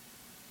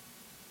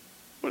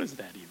 What does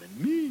that even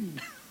mean?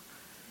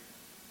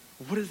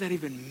 What does that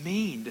even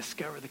mean,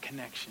 discover the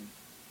connection?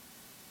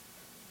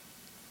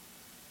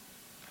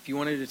 If you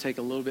wanted to take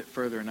a little bit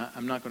further, and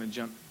I'm not going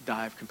to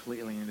dive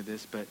completely into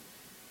this, but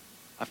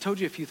I've told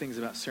you a few things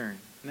about CERN.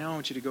 Now I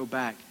want you to go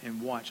back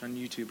and watch on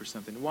YouTube or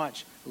something.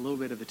 Watch a little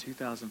bit of the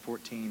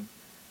 2014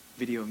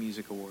 Video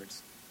Music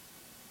Awards.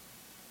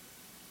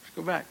 Just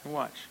go back and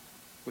watch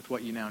with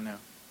what you now know.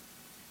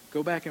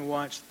 Go back and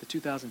watch the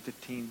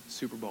 2015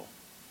 Super Bowl.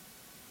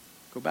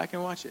 Go back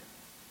and watch it.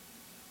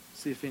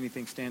 See if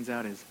anything stands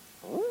out as,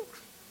 oh.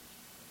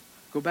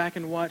 Go back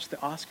and watch the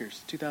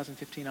Oscars,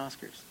 2015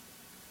 Oscars.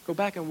 Go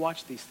back and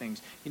watch these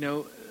things. You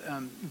know,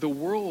 the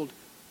world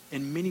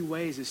in many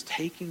ways is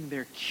taking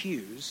their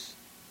cues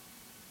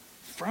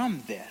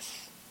from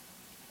this.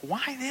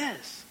 Why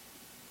this?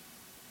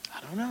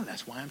 I don't know.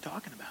 That's why I'm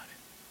talking about it.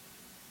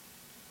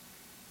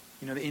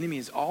 You know, the enemy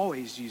has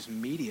always used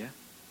media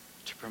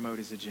to promote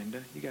his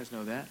agenda. You guys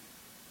know that.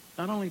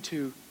 Not only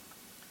to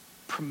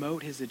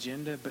promote his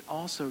agenda, but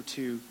also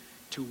to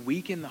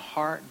weaken the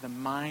heart, the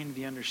mind,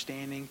 the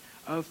understanding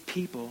of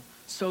people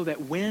so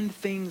that when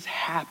things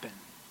happen,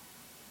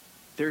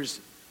 there's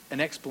an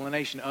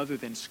explanation other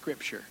than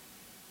Scripture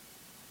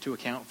to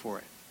account for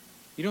it.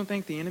 You don't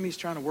think the enemy's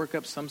trying to work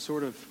up some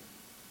sort of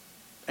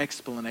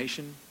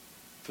explanation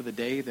for the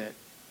day that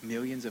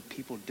millions of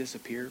people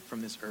disappear from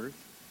this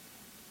earth?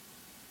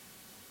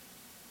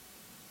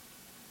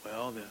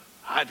 Well, the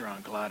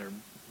Hadron Collider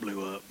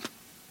blew up.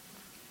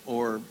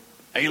 Or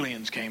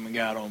aliens came and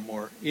got them.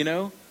 Or, you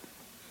know.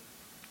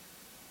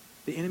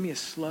 The enemy is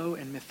slow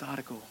and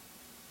methodical.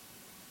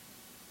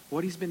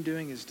 What he's been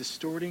doing is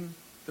distorting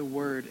the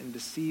word and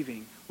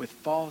deceiving with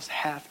false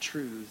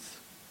half-truths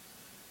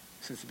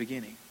since the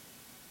beginning.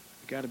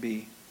 We've got to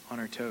be on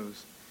our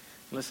toes.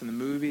 Listen, the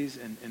movies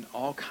and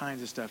all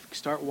kinds of stuff.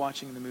 Start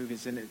watching the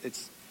movies, and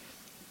it's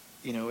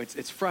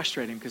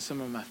frustrating because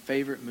some of my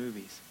favorite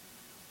movies.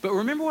 But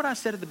remember what I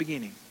said at the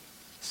beginning.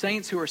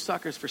 Saints who are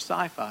suckers for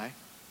sci-fi.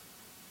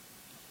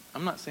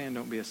 I'm not saying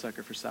don't be a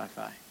sucker for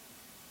sci-fi.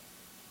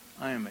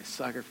 I am a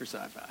sucker for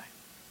sci-fi.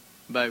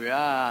 Baby,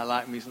 I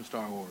like me some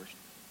Star Wars.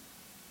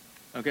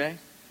 Okay?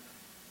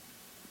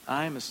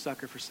 I am a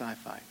sucker for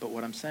sci-fi. But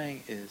what I'm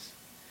saying is,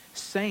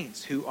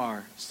 saints who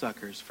are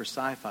suckers for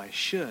sci-fi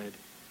should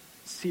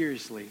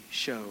seriously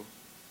show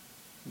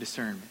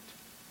discernment.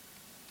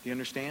 Do you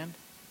understand?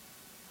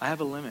 I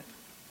have a limit.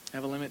 I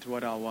have a limit to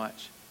what I'll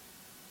watch.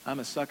 I'm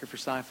a sucker for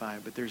sci-fi,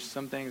 but there's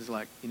some things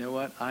like, you know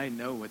what? I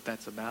know what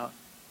that's about,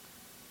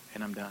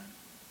 and I'm done.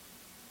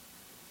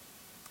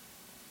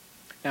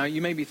 Now,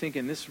 you may be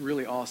thinking, this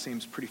really all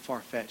seems pretty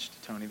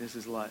far-fetched, Tony. This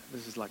is like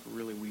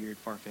really weird,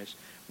 far-fetched.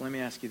 Well, let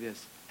me ask you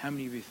this. How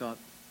many of you thought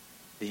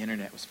the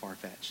internet was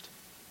far-fetched?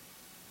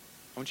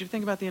 I want you to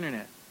think about the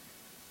internet.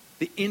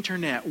 The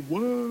internet.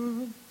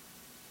 What?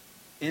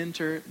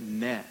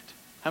 Internet.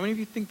 How many of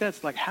you think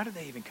that's like, how did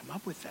they even come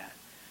up with that?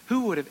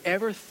 Who would have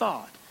ever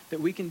thought that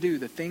we can do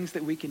the things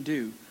that we can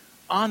do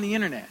on the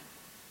internet?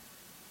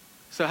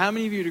 So how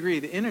many of you would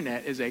agree the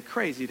internet is a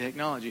crazy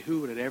technology?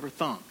 Who would have ever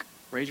thunk?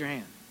 Raise your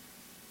hand.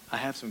 I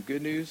have some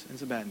good news and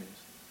some bad news.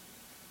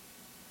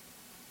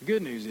 The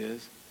good news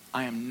is,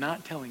 I am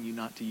not telling you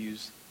not to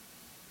use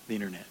the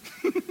internet.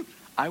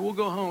 I will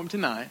go home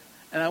tonight,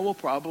 and I will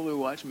probably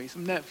watch me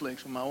some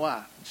Netflix with my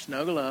wife.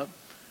 Snuggle up.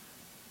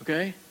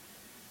 Okay?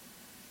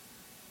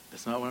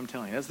 That's not what I'm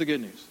telling you. That's the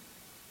good news.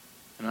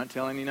 I'm not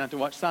telling you not to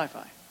watch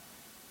sci-fi.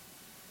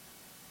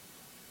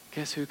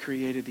 Guess who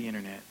created the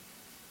internet?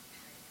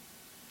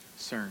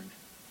 CERN.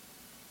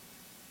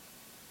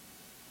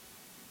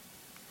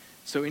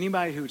 So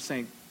anybody who would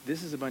think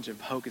this is a bunch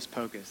of hocus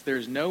pocus,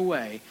 there's no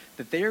way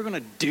that they are going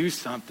to do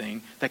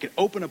something that could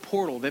open a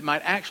portal that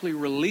might actually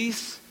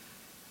release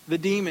the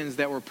demons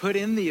that were put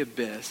in the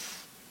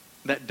abyss,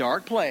 that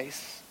dark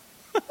place,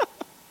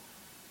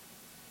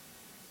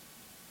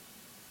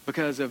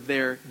 because of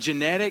their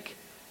genetic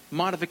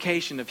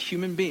modification of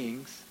human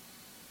beings.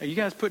 Are you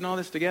guys putting all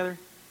this together?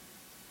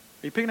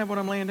 Are you picking up what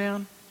I'm laying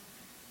down?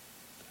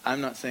 I'm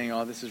not saying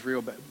all this is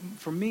real, but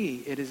for me,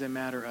 it is a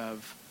matter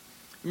of,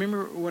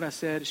 remember what I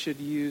said,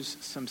 should use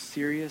some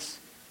serious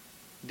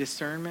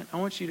discernment? I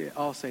want you to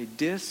all say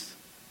discern.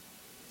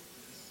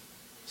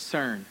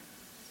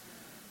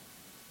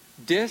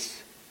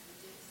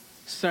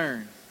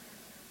 Discern.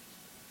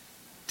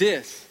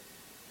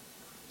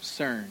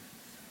 Discern.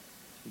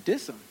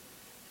 Diss them.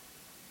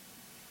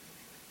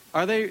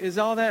 Is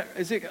all that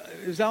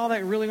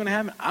really going to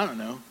happen? I don't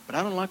know, but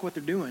I don't like what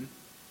they're doing.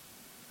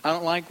 I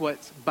don't like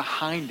what's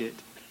behind it.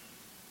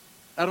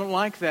 I don't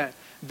like that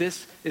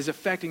this is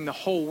affecting the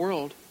whole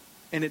world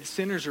and it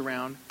centers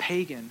around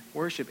pagan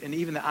worship and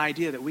even the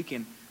idea that we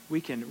can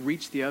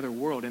reach the other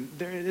world. And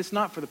it's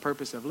not for the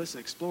purpose of, let's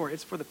explore.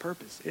 It's for the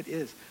purpose. It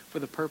is for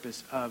the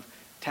purpose of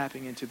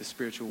tapping into the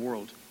spiritual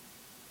world.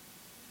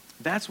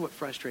 That's what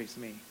frustrates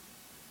me.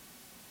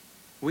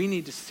 We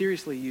need to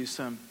seriously use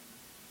some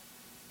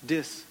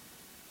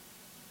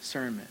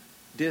discernment.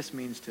 Dis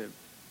means to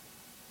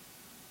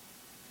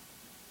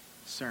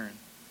discern.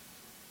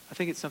 I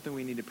think it's something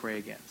we need to pray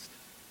against.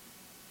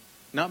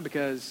 Not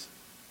because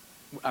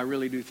I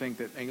really do think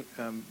that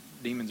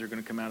demons are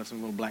going to come out of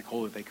some little black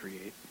hole that they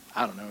create.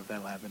 I don't know if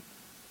that'll happen.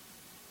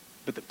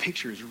 But the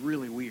picture is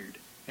really weird.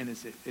 And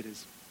it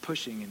is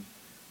pushing and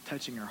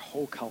touching our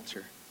whole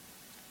culture.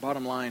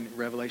 Bottom line,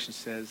 Revelation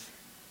says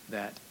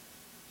that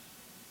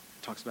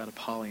it talks about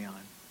Apollyon.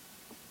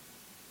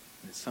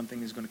 And that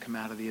something is going to come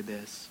out of the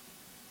abyss.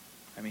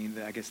 I mean,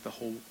 I guess the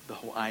whole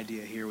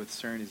idea here with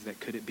CERN is that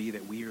could it be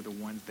that we are the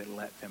ones that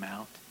let them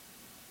out?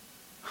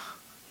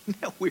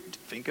 Isn't that weird to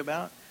think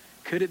about?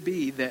 Could it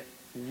be that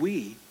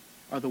we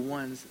are the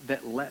ones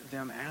that let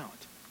them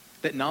out?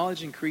 That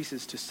knowledge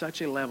increases to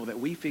such a level that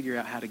we figure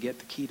out how to get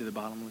the key to the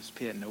bottomless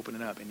pit and open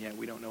it up, and yet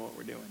we don't know what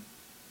we're doing.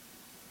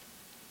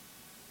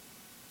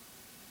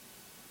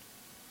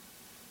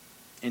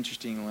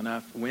 Interestingly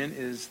enough, when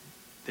is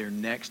their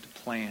next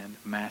planned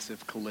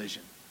massive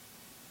collision?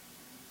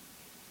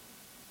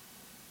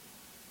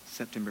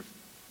 September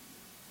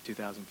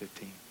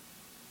 2015.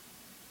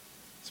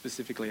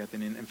 Specifically at the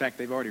end. In fact,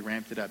 they've already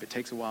ramped it up. It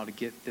takes a while to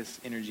get this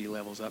energy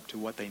levels up to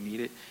what they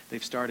need it.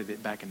 They've started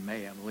it back in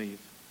May, I believe.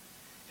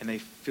 And they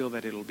feel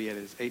that it'll be at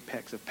its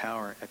apex of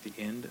power at the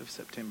end of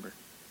September.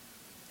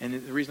 And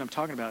the reason I'm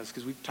talking about it is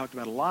because we've talked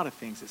about a lot of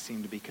things that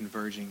seem to be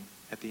converging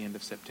at the end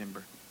of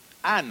September.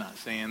 I'm not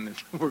saying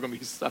that we're going to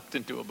be sucked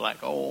into a black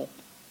hole.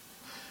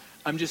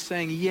 I'm just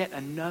saying yet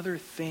another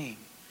thing.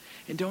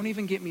 And don't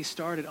even get me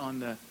started on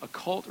the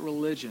occult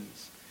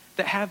religions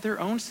that have their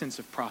own sense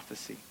of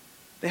prophecy.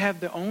 They have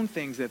their own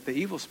things that the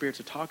evil spirits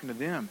are talking to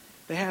them.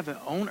 They have their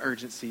own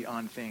urgency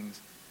on things.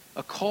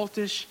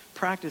 Occultish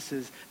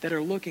practices that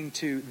are looking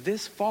to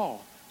this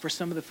fall for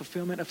some of the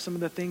fulfillment of some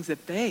of the things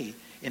that they,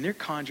 in their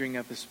conjuring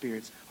of the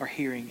spirits, are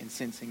hearing and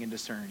sensing and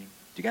discerning.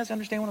 Do you guys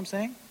understand what I'm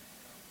saying?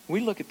 We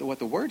look at what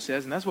the Word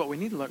says, and that's what we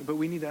need to look, but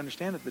we need to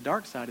understand that the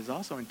dark side is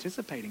also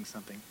anticipating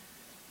something.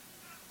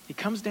 He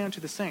comes down to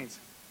the saints,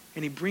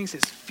 and he brings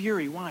his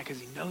fury. Why? Because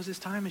he knows his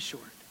time is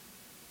short.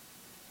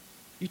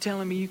 You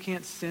telling me you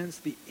can't sense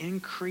the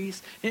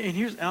increase?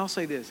 And I'll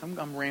say this.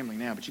 I'm rambling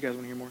now, but you guys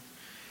want to hear more?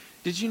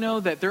 Did you know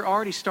that they're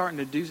already starting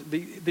to do,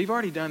 they've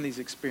already done these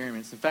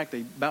experiments. In fact,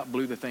 they about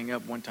blew the thing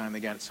up one time.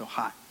 They got it so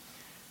hot.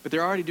 But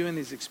they're already doing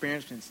these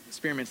experiments,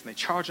 and they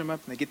charge them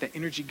up, and they get that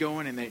energy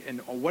going,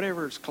 and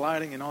whatever is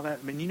colliding and all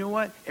that. But you know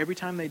what? Every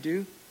time they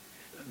do,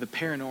 the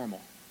paranormal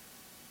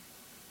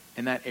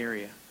in that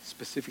area,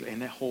 specifically in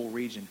that whole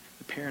region,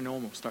 the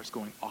paranormal starts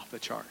going off the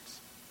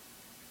charts.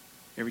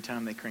 Every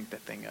time they crank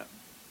that thing up.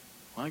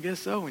 Well, I guess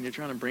so, when you're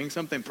trying to bring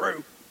something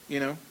through, you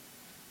know.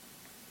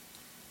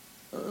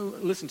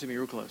 Listen to me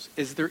real close.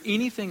 Is there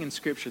anything in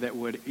Scripture that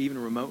would even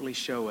remotely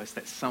show us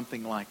that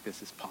something like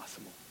this is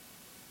possible?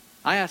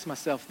 I ask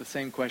myself the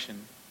same question.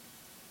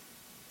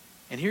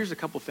 And here's a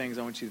couple things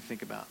I want you to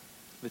think about.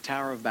 The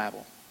Tower of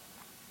Babel.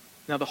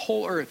 Now, the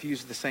whole earth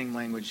used the same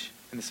language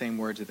and the same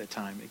words at that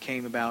time. It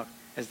came about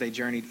as they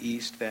journeyed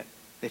east that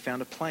they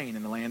found a plain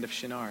in the land of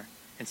Shinar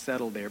and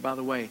settled there. By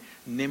the way,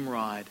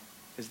 Nimrod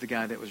is the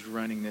guy that was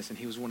running this, and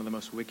he was one of the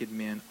most wicked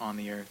men on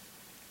the earth.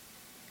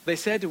 They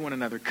said to one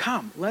another,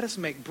 "Come, let us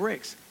make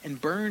bricks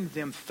and burn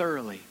them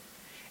thoroughly."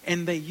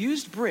 And they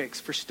used bricks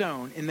for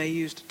stone, and they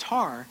used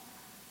tar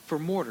for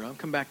mortar. I'll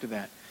come back to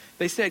that.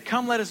 They said,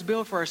 "Come, let us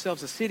build for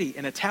ourselves a city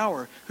and a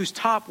tower whose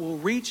top will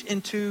reach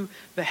into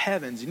the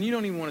heavens." And you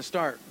don't even want to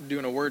start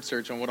doing a word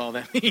search on what all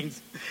that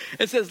means.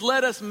 It says,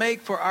 "Let us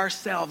make for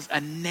ourselves a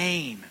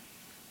name.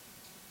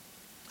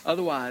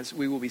 Otherwise,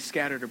 we will be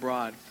scattered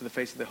abroad to the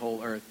face of the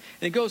whole earth."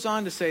 And it goes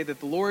on to say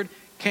that the Lord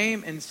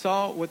came and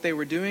saw what they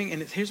were doing.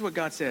 And here's what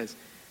God says.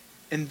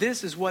 "And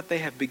this is what they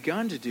have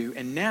begun to do.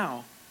 And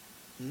now,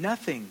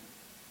 nothing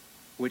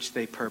which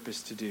they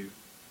purpose to do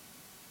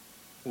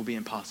will be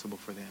impossible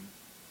for them."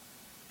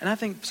 And I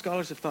think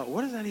scholars have thought,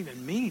 what does that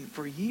even mean?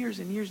 For years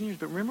and years and years.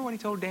 But remember what he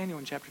told Daniel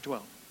in chapter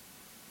 12.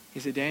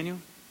 He said, "Daniel,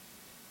 you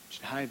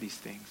should hide these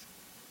things.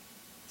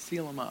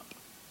 Seal them up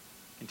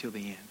until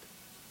the end."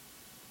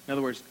 In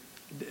other words,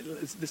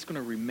 this is going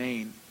to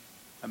remain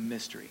a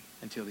mystery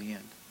until the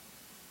end.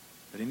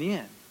 But in the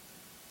end,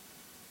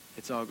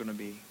 it's all going to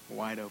be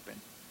wide open.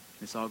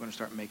 And it's all going to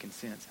start making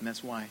sense. And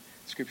that's why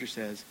Scripture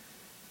says,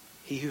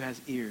 "He who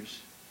has ears,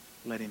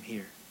 let him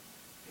hear.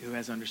 He who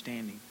has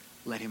understanding,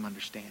 let him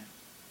understand."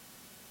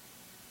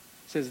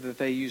 It says that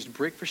they used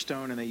brick for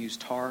stone and they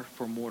used tar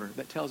for mortar.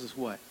 That tells us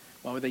what?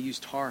 Why would they use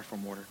tar for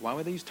mortar? Why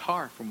would they use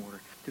tar for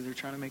mortar? Because they're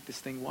trying to make this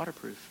thing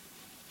waterproof.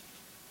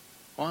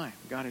 Why?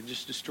 God had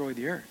just destroyed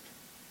the earth.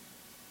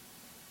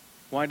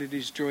 Why did he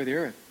destroy the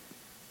earth?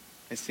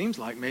 It seems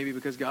like maybe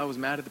because God was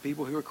mad at the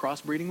people who were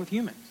crossbreeding with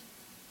humans.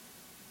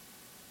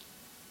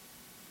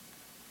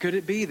 Could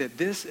it be that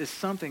this is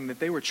something that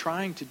they were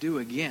trying to do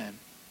again,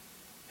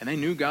 and they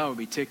knew God would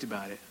be ticked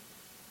about it?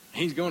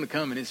 He's going to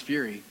come in his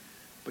fury.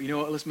 But you know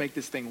what? Let's make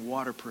this thing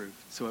waterproof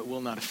so it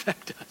will not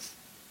affect us.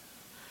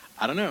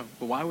 I don't know,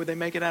 but why would they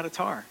make it out of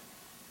tar?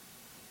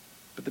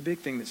 But the big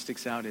thing that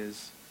sticks out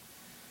is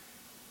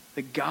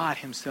that God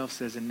himself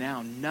says, and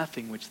now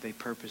nothing which they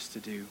purpose to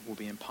do will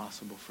be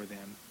impossible for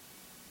them.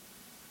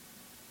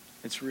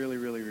 It's really,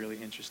 really,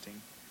 really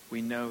interesting.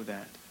 We know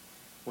that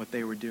what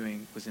they were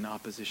doing was in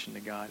opposition to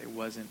God. It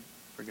wasn't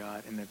for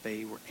God, and that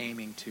they were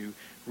aiming to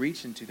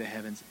reach into the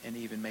heavens and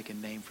even make a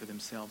name for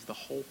themselves. The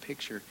whole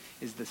picture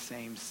is the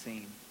same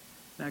scene.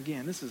 Now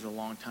again, this is a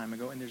long time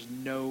ago, and there's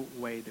no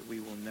way that we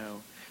will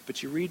know.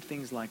 But you read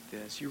things like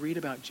this. You read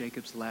about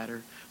Jacob's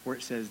ladder, where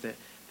it says that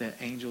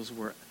angels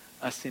were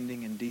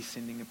ascending and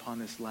descending upon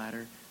this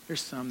ladder. There's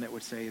some that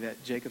would say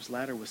that Jacob's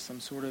ladder was some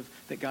sort of,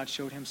 that God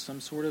showed him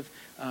some sort of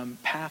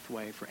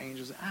pathway for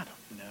angels. I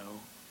don't know.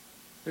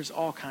 There's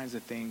all kinds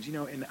of things. You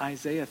know, in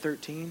Isaiah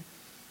 13,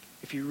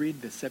 if you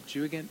read the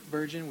Septuagint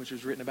version, which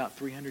was written about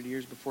 300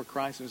 years before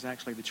Christ, it was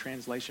actually the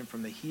translation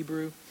from the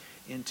Hebrew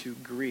into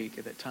Greek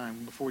at that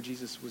time, before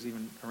Jesus was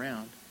even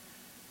around.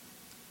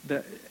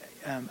 The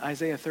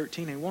Isaiah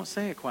 13, it won't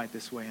say it quite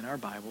this way in our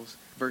Bibles.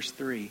 Verse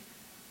 3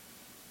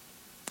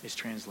 is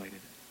translated,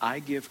 I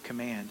give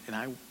command and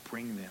I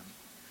bring them.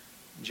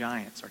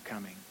 Giants are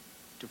coming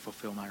to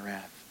fulfill my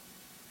wrath.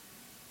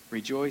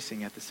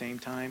 Rejoicing at the same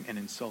time and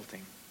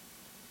insulting.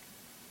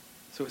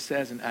 So it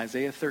says in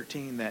Isaiah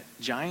 13 that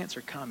giants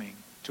are coming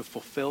to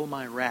fulfill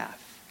my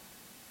wrath.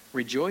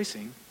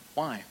 Rejoicing,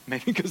 why?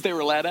 Maybe because they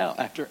were let out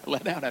after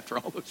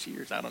all those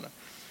years. I don't know.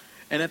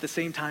 And at the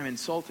same time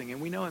insulting.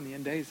 And we know in the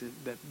end days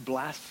that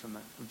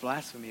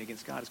blasphemy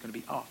against God is going to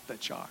be off the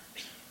charts.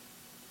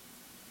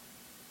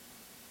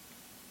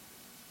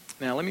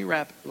 Now let me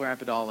wrap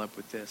it all up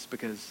with this,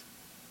 because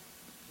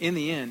in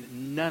the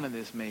end, none of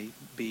this may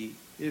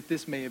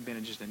have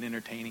been just an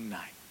entertaining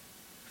night.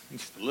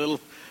 Just a little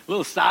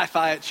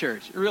sci-fi at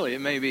church. Really,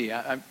 it may be.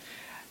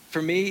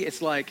 For me,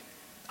 it's like,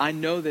 I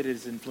know that it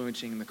is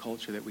influencing the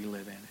culture that we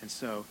live in. And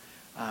so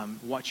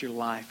watch your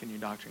life and your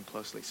doctrine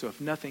closely. So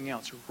if nothing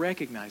else,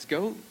 recognize,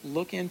 go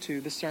look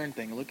into the CERN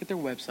thing, look at their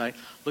website,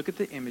 look at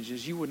the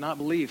images. You would not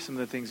believe some of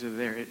the things that are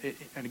there.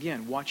 And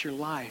again, watch your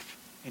life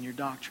and your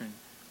doctrine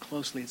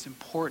closely. It's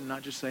important,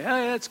 not just say,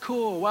 hey, that's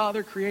cool. Wow,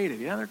 they're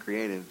creative. Yeah, they're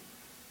creative.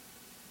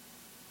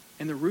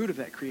 And the root of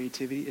that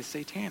creativity is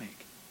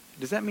satanic.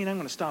 Does that mean I'm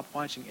going to stop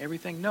watching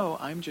everything? No,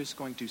 I'm just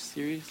going to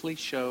seriously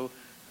show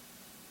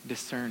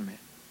discernment.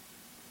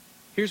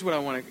 Here's what I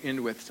want to end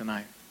with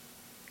tonight.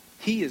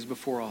 He is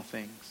before all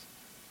things,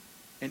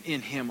 and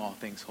in him all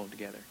things hold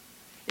together.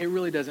 It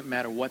really doesn't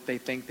matter what they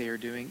think they are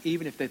doing,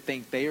 even if they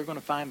think they are going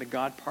to find the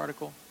God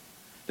particle,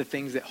 the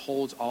things that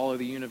holds all of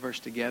the universe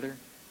together,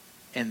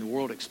 and the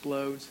world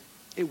explodes.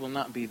 It will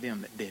not be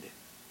them that did it.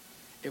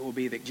 It will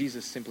be that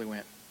Jesus simply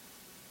went,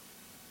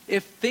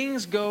 if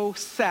things go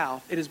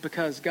south, it is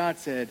because God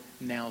said,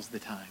 now's the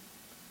time.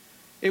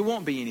 It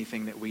won't be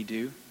anything that we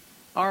do.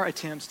 Our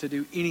attempts to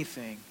do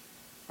anything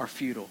are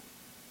futile.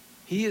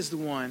 He is the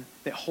one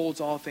that holds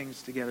all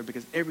things together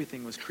because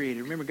everything was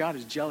created. Remember, God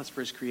is jealous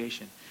for his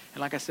creation.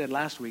 And like I said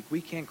last week,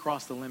 we can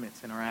cross the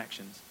limits in our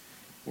actions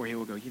where he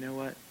will go, you know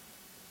what?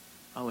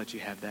 I'll let you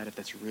have that if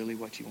that's really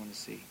what you want to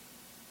see.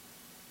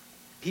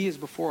 He is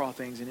before all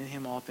things, and in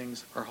him all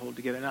things are held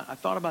together. Now, I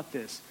thought about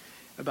this,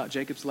 about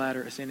Jacob's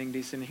ladder, ascending,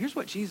 descending. Here's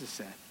what Jesus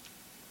said.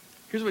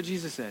 Here's what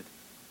Jesus said.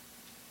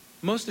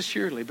 Most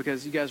assuredly,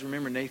 because you guys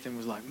remember Nathan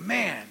was like,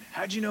 man,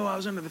 how'd you know I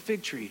was under the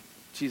fig tree?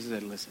 Jesus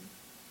said, listen,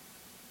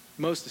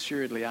 most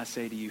assuredly I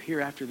say to you,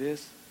 hereafter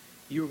this,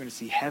 you are going to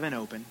see heaven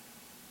open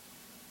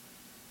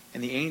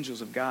and the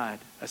angels of God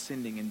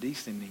ascending and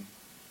descending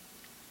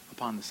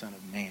upon the Son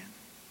of Man.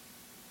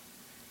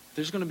 If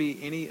there's going to be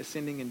any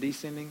ascending and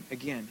descending,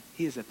 again,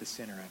 he is at the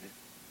center of it.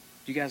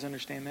 Do you guys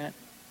understand that?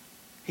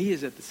 He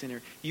is at the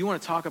center. You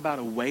want to talk about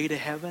a way to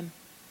heaven?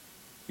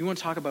 You want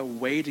to talk about a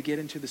way to get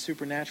into the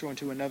supernatural,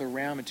 into another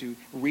realm, and to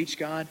reach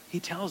God? He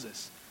tells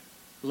us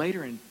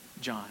later in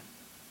John,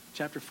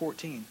 chapter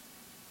 14,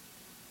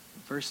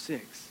 verse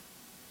 6.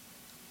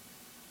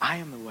 I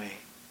am the way.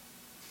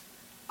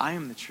 I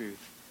am the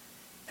truth.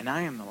 And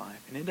I am the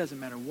life. And it doesn't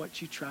matter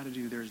what you try to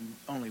do. There's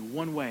only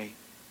one way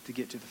to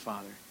get to the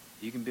Father.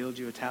 You can build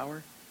you a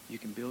tower. You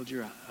can build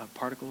you a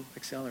particle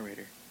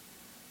accelerator.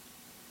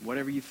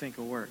 Whatever you think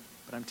will work.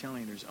 But I'm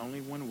telling you, there's only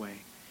one way,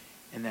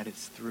 and that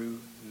it's through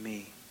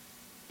me.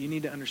 You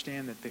need to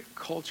understand that the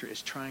culture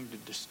is trying to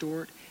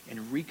distort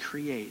and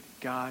recreate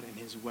God and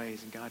his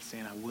ways. And God's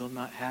saying, I will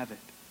not have it.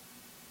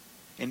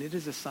 And it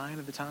is a sign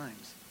of the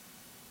times.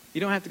 You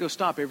don't have to go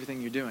stop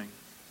everything you're doing.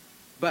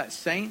 But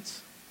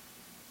saints,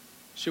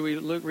 should we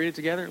read it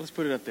together? Let's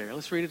put it up there.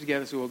 Let's read it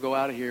together so we'll go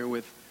out of here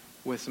with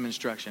some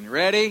instruction.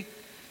 Ready?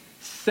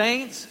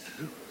 Saints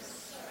who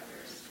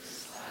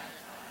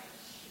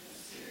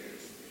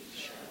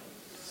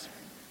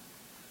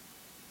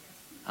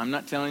I'm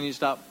not telling you to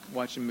stop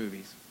watching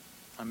movies.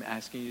 I'm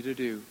asking you to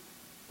do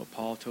what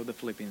Paul told the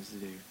Philippians to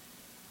do.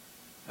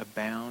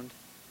 Abound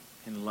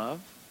in love,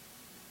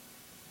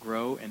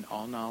 grow in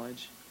all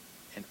knowledge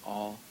and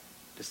all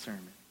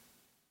discernment.